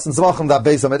teaches us in Zvachim Daf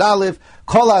Beis Amud Aleph.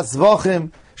 Kol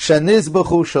HaZvachim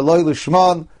shenizbechu shaloi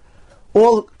lishmon.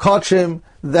 All Kochim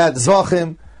that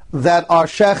Zvachim that are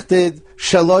shechted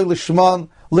shaloi lishmon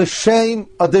l'shem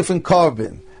a different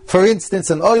korban. For instance,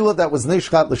 an oila that was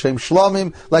nishchat l'shem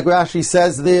Shlomim, like Rashi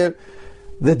says there,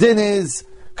 the din is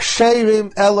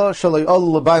ksherim elo shaloi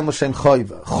olu l'bayim l'shem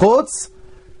choiva. Chutz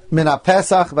min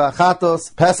ha-Pesach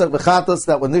v'achatos, Pesach v'chatos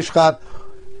that were nishchat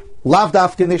Lav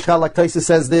dafke nishcha, like Taisa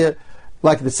says there,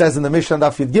 like it says in the Mishnah,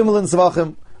 Daf Yud Gimel in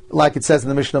Zvachim, like it says in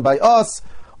the Mishnah by us,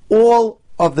 all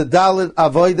of the Dalit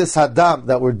Avodas Hadam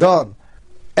that were done,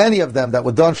 any of them that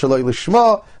were done, Shaloi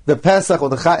Lishma, the Pesach or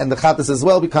the Chatas as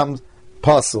well becomes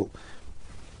pasul.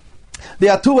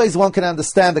 There are two ways one can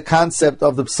understand the concept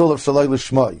of the Psul of Shaloi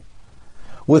Lishma.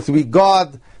 With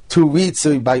regard to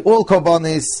Ritzui by all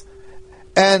Korbanis,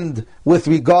 and with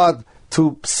regard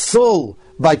to Psul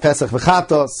by Pesach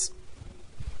v'Chatos.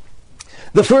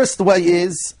 The first way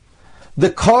is the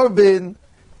Korban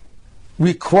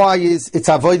requires its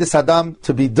Avodas Adam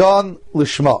to be done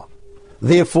Lishma.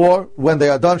 Therefore, when they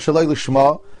are done Shaloi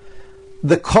Lishma,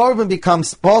 the Korban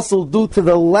becomes possible due to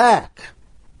the lack,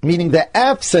 meaning the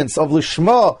absence of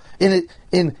Lishma in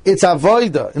its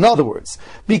Avodah. In other words,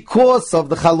 because of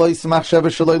the Chalois Machsheva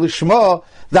Shaloi Lishma,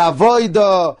 the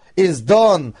Avodah is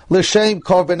done L'Shem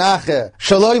Korban Acher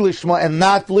Shaloi Lishma and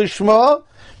not Lishma,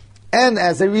 and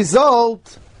as a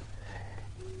result,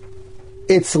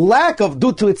 due to its lack of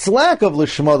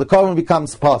Lishma, the Korban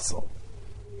becomes possible.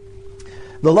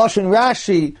 The Lashon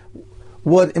Rashi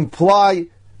would imply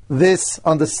this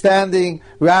understanding.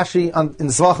 Rashi in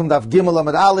Zvachim Daf Gimel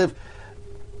Amud Aleph,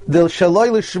 the Shaloi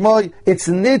Lishmoi, it's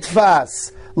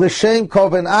nitfas L'Shem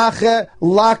Korban Acher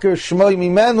Laker Shmoi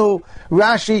Mimenu.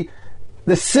 Rashi,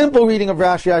 the simple reading of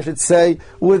Rashi, I should say,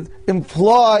 would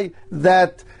imply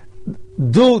that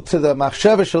due to the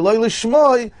Machsheva Shaloi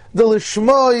Lishmoi, the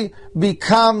Lishmoi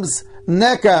becomes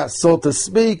Neka, so to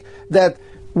speak, that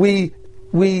we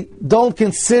don't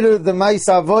consider the Ma'is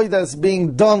Avodah as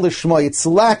being done Lishmoi. It's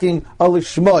lacking a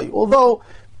Lishmoi. Although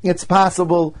it's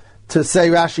possible to say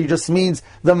Rashi just means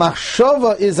the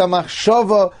Machshava is a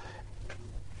Machshava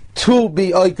to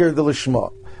be Oiker the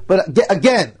Lishma. But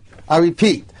again, I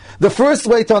repeat, the first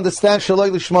way to understand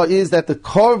Shaloi Lishma is that the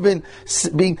Korban,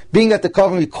 being that the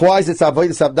Korban requires its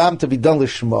Avodas Adam to be done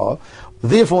Lishma,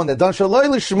 therefore when they're done Shaloi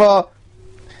Lishma,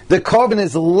 the Korban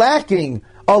is lacking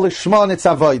a Lishma in its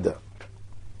Avodah.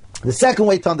 The second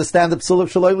way to understand the Psul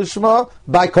of Shaloi Lishma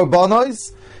by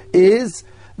Korbanos is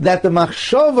that the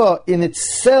Machshava in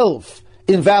itself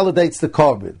invalidates the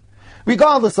Korban,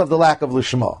 regardless of the lack of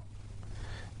Lishma.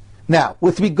 Now,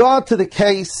 with regard to the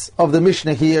case of the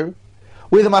Mishnah here,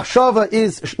 where the Machshava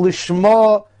is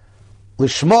Lishma,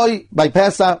 Lishmoi by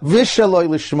Pesach, Vishaloi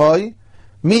Lishmoi,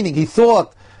 meaning he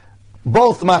thought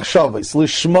both Machshavas,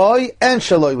 Lishmoi and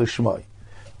Shaloi Lishmoi.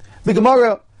 The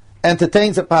Gemara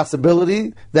entertains a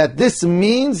possibility that this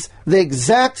means the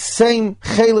exact same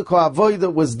Chelik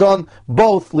Avodah was done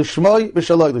both Lishmoi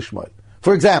Vishaloi Lishmoi.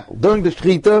 For example, during the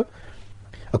Shechita,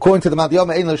 according to the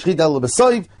Madiyama Ein L'Shechita El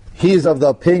B'Soiv, he is of the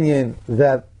opinion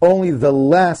that only the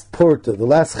last porta, the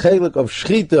last chelik of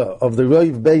shchita, of the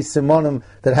roiv beis simonim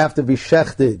that have to be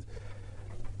shechted,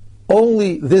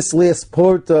 only this last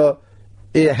porta,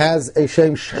 it has a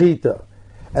shem shchita.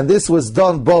 And this was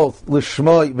done both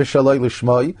l'shmoi v'shaloi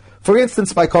l'shmoi. For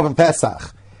instance, by Korban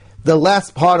Pesach, the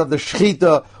last part of the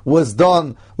shchita was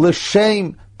done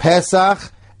l'shem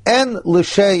Pesach and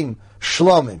l'shem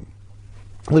shlomim.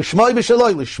 L'shmoi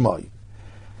v'shaloi l'shmoi.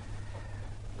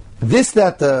 This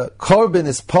that the Korban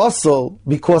is possible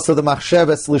because of the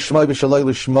Machsheves Lishmoi B'Shaloi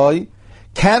Lishmoi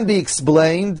can be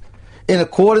explained in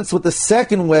accordance with the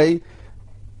second way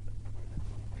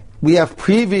we have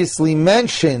previously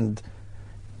mentioned,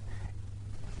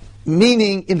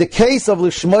 meaning in the case of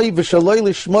Lishmoi B'Shaloi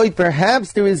Lishmoi,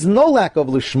 perhaps there is no lack of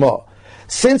Lishma,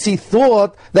 since he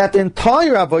thought that the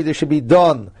entire Avodah should be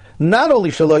done, not only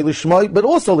Shaloi Lishmoi, but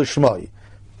also Lishmoi.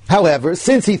 However,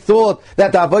 since he thought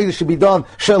that the Avodah should be done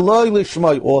Shaloi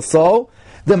Lishmoi also,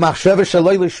 the Machsheva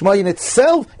Shaloi Lishmoi in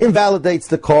itself invalidates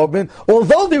the Korban,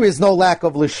 although there is no lack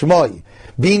of Lishmoi,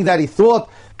 being that he thought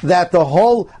that the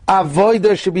whole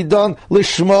Avodah should be done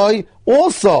Lishmoi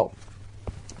also.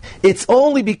 It's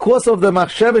only because of the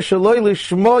Machsheva Shaloi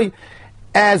Lishmoi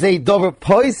as a Dover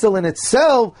Poisel in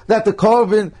itself that the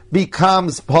Korban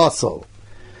becomes possible.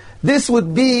 This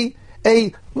would be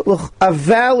a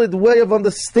valid way of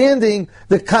understanding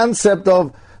the concept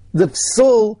of the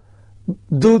psul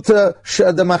due to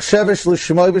the machshevesh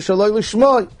l'shmoi v'shaloi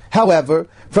l'shmoi. However,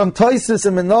 from Tosfos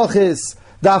and Menachos,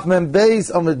 Daf Mem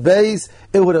Beis Amud Beis,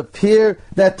 it would appear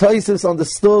that Tosfos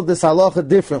understood this halacha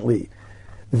differently.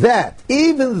 That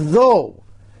even though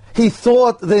he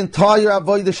thought the entire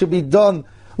avodah should be done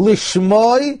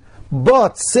l'shmoi,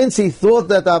 but since he thought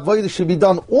that the avodah should be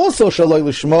done also shaloi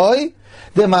l'shmoi,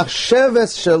 the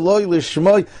machsheves shaloi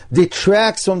l'shmoi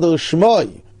detracts from the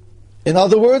l'shmoi. In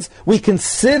other words, we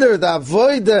consider the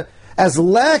avodah as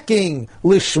lacking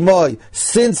l'shmoi,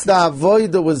 since the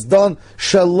avodah was done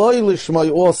shaloi l'shmoi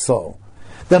also.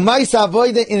 The Ma'isa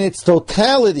Avoda in its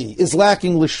totality is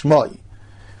lacking Lishmoi.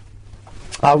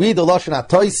 I'll read the Lashon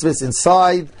HaTosfos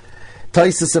inside.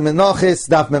 Tosfos and Menachos,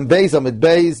 Daf Mem Beis Amid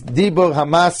Beis, Dibur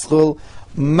Hamaschul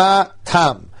Ma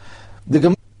Tam.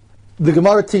 The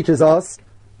Gemara teaches us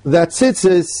that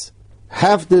tzitzis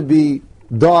have to be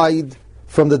dyed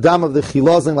from the dam of the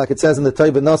chilazim, like it says in the Torah,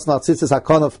 Nosna tzitzis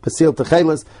hakon of pasil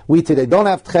techeles. We today don't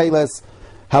have techeles.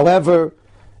 However,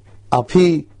 al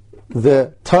pi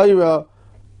the Torah,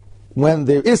 when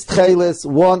there is techeles,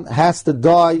 one has to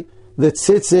dye the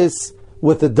tzitzis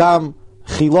with the dam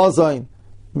chilazim,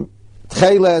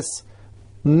 techeles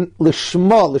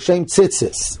lishma l'shem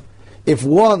tzitzis. If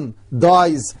one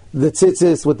dyes the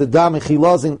tzitzis with the dam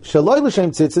chilazim shaloi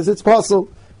l'shem tzitzis, it's possible.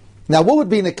 Now, what would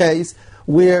be in a case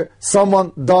where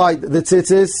someone dyed the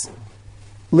tzitzis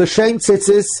l'shem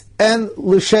tzitzis and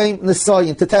l'shem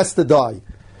nesayin to test the dye?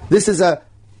 This is a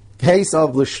case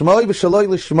of l'shmoi v'shaloi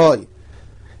l'shmoi.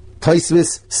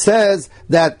 Tosfos says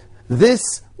that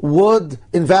this would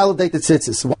invalidate the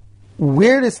tzitzis.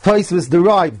 Where does Tosfos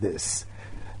derive this?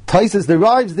 Tosfos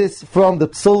derives this from the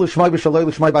psul l'shmoi v'shaloi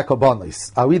l'shmoi by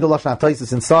korbanos. I'll read the Lashon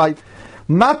HaTosfos inside.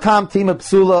 Matam tima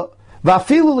psula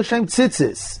v'afilu l'shem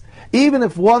tzitzis. Even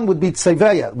if one would be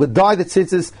tzeveya, would dye the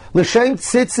tzitzis l'shem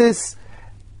tzitzis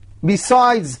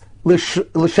besides l'shem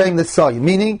nesayin,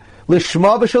 meaning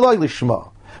l'shma v'shaloi l'shma.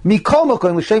 Mikol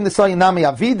mokom l'shem nesayin nami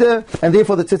avida, and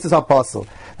therefore the tzitzis are possible.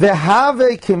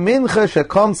 V'have kimincha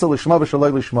shekomsa l'shma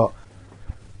v'shaloi l'shma.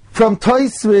 From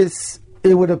Tosfos,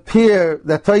 it would appear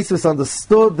that Tosfos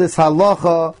understood this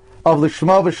halacha of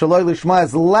l'shma v'shaloi l'shma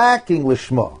as lacking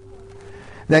l'shma.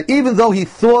 That even though he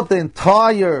thought the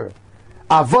entire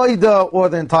avoida or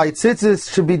the entire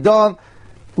tzitzis should be done,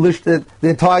 the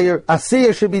entire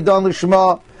asiyah should be done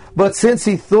l'shma, but since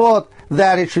he thought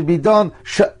that it should be done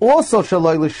also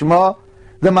shaloi l'shma,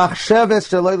 the machsheves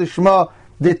shaloi l'shma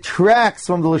detracts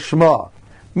from the l'shma.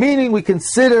 Meaning we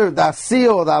consider the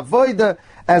asiyah or the avoida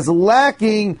as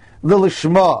lacking the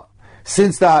l'shma.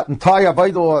 Since the entire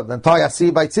avoida or the entire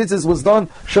asiyah by tzitzis was done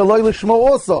shaloi l'shma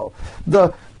also.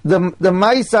 The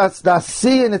Maisas, the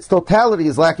Asiyah in its totality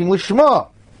is lacking Lishma.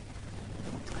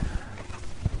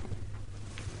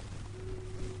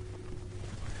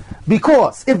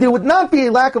 Because if there would not be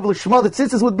a lack of Lishma, the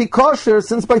tzitzis would be kosher,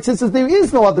 since by tzitzis there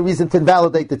is no other reason to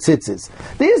invalidate the tzitzis.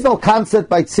 There is no concept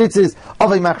by tzitzis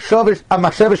of a machshavah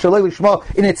shaloi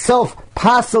Lishma in itself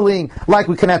passeling like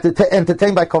we can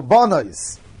entertain by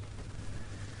korbanos.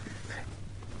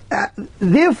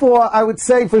 Therefore, I would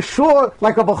say for sure,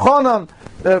 like a Bachanan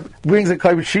brings a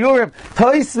Kaiv Shiurim,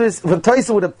 Tosfos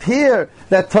would appear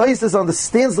that Tosfos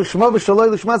understands Lishma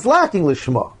v'shaloi Lishma is lacking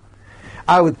Lishma.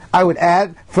 I would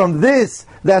add from this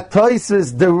that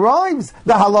Tosfos derives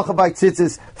the halacha by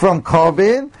tzitzis from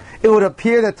korban. It would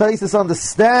appear that Tosfos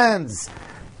understands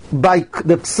by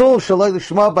the psul shaloi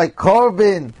Lishma by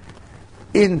korban,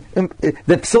 in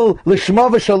the psul Lishma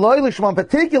v'shaloi Lishma in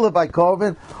particular by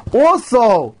korban,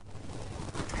 also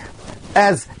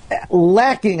as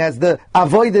lacking, as the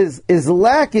avoid is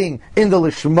lacking in the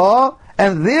lishma,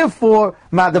 and therefore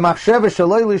the machsheva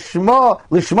shaloi lishma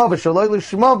v'shaloi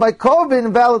lishma by korban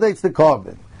invalidates the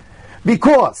korban.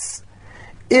 Because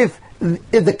if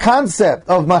the concept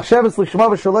of machsheva lishma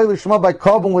v'shaloi lishma by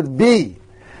korban would be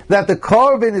that the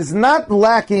korban is not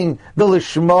lacking the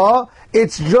lishma,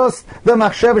 it's just the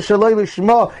machsheva shaloi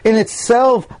lishma in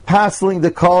itself passing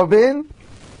the korban,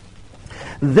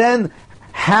 then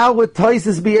how would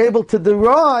Tosfos be able to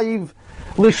derive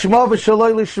lishma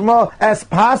v'shaloi lishma as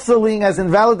passing, as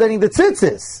invalidating the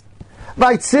tzitzis?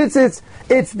 By tzitzis,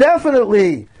 it's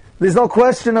definitely, there's no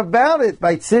question about it.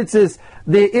 By tzitzis,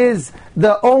 there is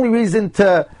the only reason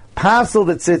to passel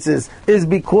the tzitzis is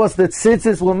because the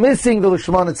tzitzis were missing the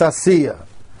lishma nitzasiyah.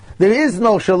 There is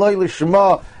no shaloi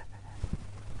lishma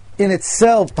in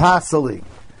itself passeling.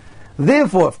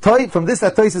 Therefore, from this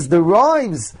that Tosfos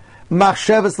derives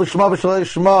machshavas l'shma v'shaloi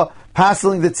l'shma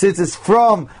passeling the tzitzis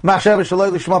from machshavas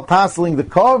shaloi l'shma passeling the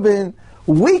korban,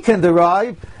 we can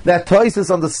derive that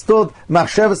Tosfos understood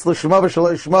machshavas l'shma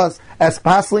v'shaloi l'shma as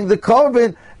passeling the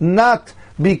korban, not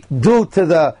due to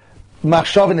the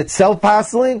machshav in itself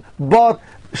passeling, but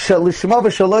l'shma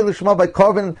v'shaloi l'shma by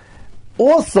korban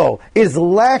also is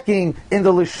lacking in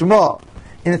the l'shma.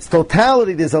 In its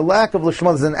totality, there's a lack of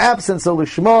lishma, there's an absence of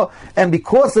lishma, and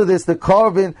because of this, the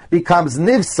korban becomes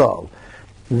nivsal.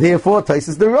 Therefore,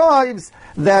 Tosfos derives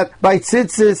that by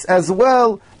tzitzis as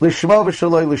well, lishma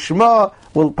v'shaloi lishma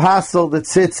will passel the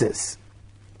tzitzis.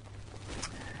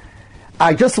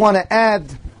 I just want to add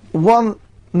one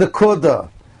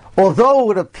nekuda. Although it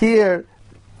would appear,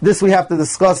 this we have to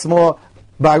discuss more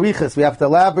by Riches, we have to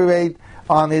elaborate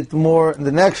on it more in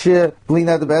the next year,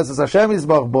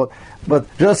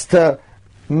 but just to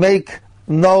make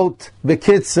note,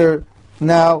 Bekitzer,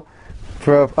 now,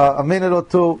 for a minute or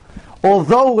two,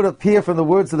 although it would appear from the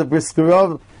words of the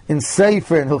Briskerov in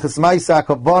Sefer, in Hilchos Ma'aseh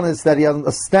HaKorbanos, that he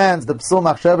understands the Psul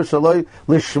Machshava Shaloi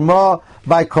Lishma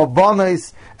by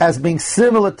Korbanos as being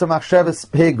similar to Machshavas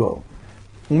Pigul.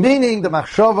 Meaning the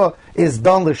Machshava is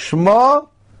done Lishma,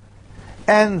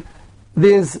 and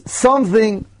there's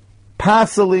something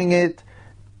parceling it,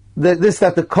 that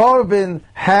the Korban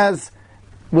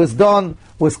was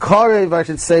Karev, I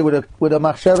should say, with a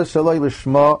Machshava Shaloi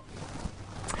Lishma.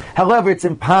 However, it's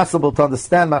impossible to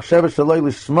understand Machshava Shaloi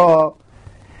Lishma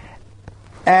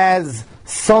as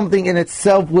something in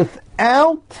itself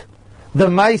without the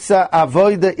Maisa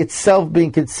Avoida itself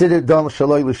being considered Don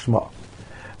Shaloi Lishma.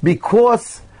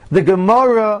 Because the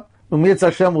Gemara, U'Mitz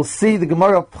Hashem will see, the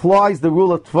Gemara applies the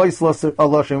rule of Tvois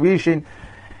Lashon Rishon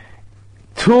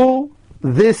to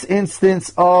this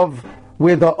instance of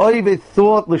where the Oived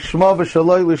thought Lishma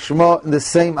v'Shaloi Lishma in the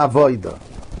same Avoida.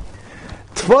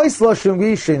 Tvois Lashon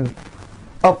Rishon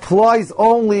applies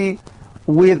only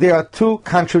where there are two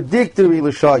contradictory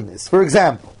Lashonis. For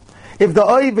example, if the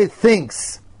Oived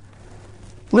thinks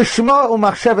Lishma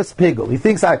u'machshavas pigul, he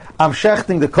thinks I'm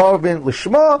shechting the korban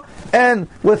Lishma, and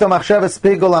with a machshavas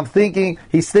pigul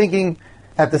he's thinking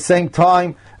at the same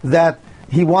time that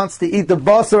he wants to eat the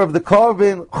basar of the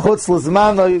korban chutz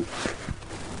l'zmanoi,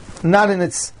 not in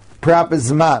its proper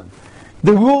zman.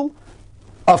 The rule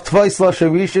of Tvois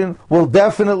Lashon Rishon will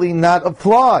definitely not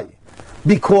apply,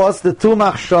 because the two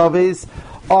machshavas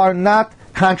are not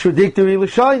contradictory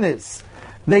Lashonis.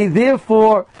 They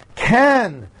therefore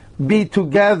can be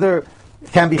together,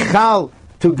 can be chal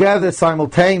together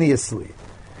simultaneously.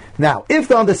 Now, if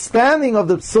the understanding of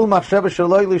the Psul Machshava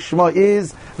Shaloi Lishma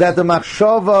is that the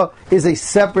Machshava is a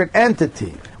separate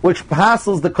entity, which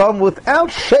passes the Korban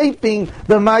without shaping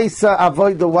the Maisa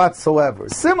Avoida whatsoever,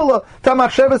 similar to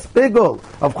Machshavas Pigul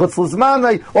of Chutz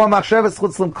L'Zmanai or Machshavas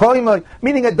Chutz L'Koimai,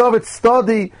 meaning a David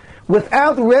study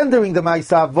without rendering the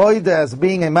Maisa Avoida as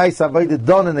being a Maisa Avoida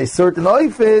done in a certain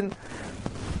oifin,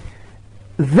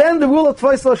 then the rule of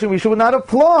Tvois Lashon Rishon would not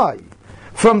apply.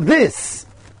 From this,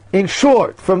 in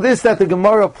short, from this that the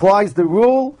Gemara applies the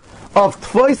rule of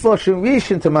Tvois Lashon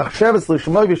Rishon to Machshavas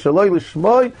Lishmoi v'Shaloi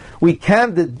Lishmoi, we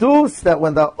can deduce that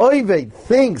when the Oived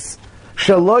thinks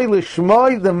Shaloi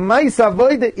Lishmoi, the Maisa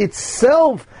Avoida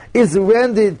itself is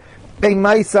rendered a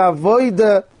Maisa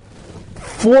Avoida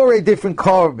for a different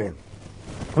korban.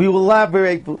 We will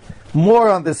elaborate more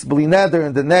on this Bli Neder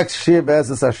in the next Shir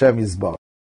Be'ezus Hashem Yisbarach.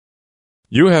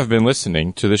 You have been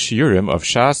listening to the Shiurim of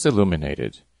Shas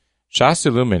Illuminated. Shas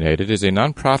Illuminated is a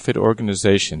non-profit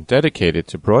organization dedicated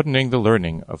to broadening the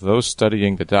learning of those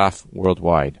studying the Daf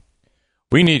worldwide.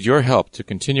 We need your help to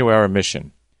continue our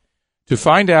mission. To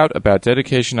find out about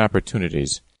dedication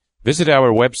opportunities, visit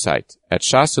our website at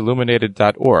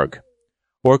shasilluminated.org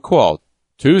or call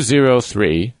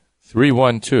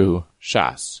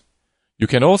 203-312-SHAS. You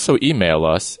can also email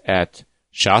us at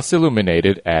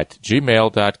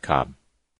shasilluminated@gmail.com.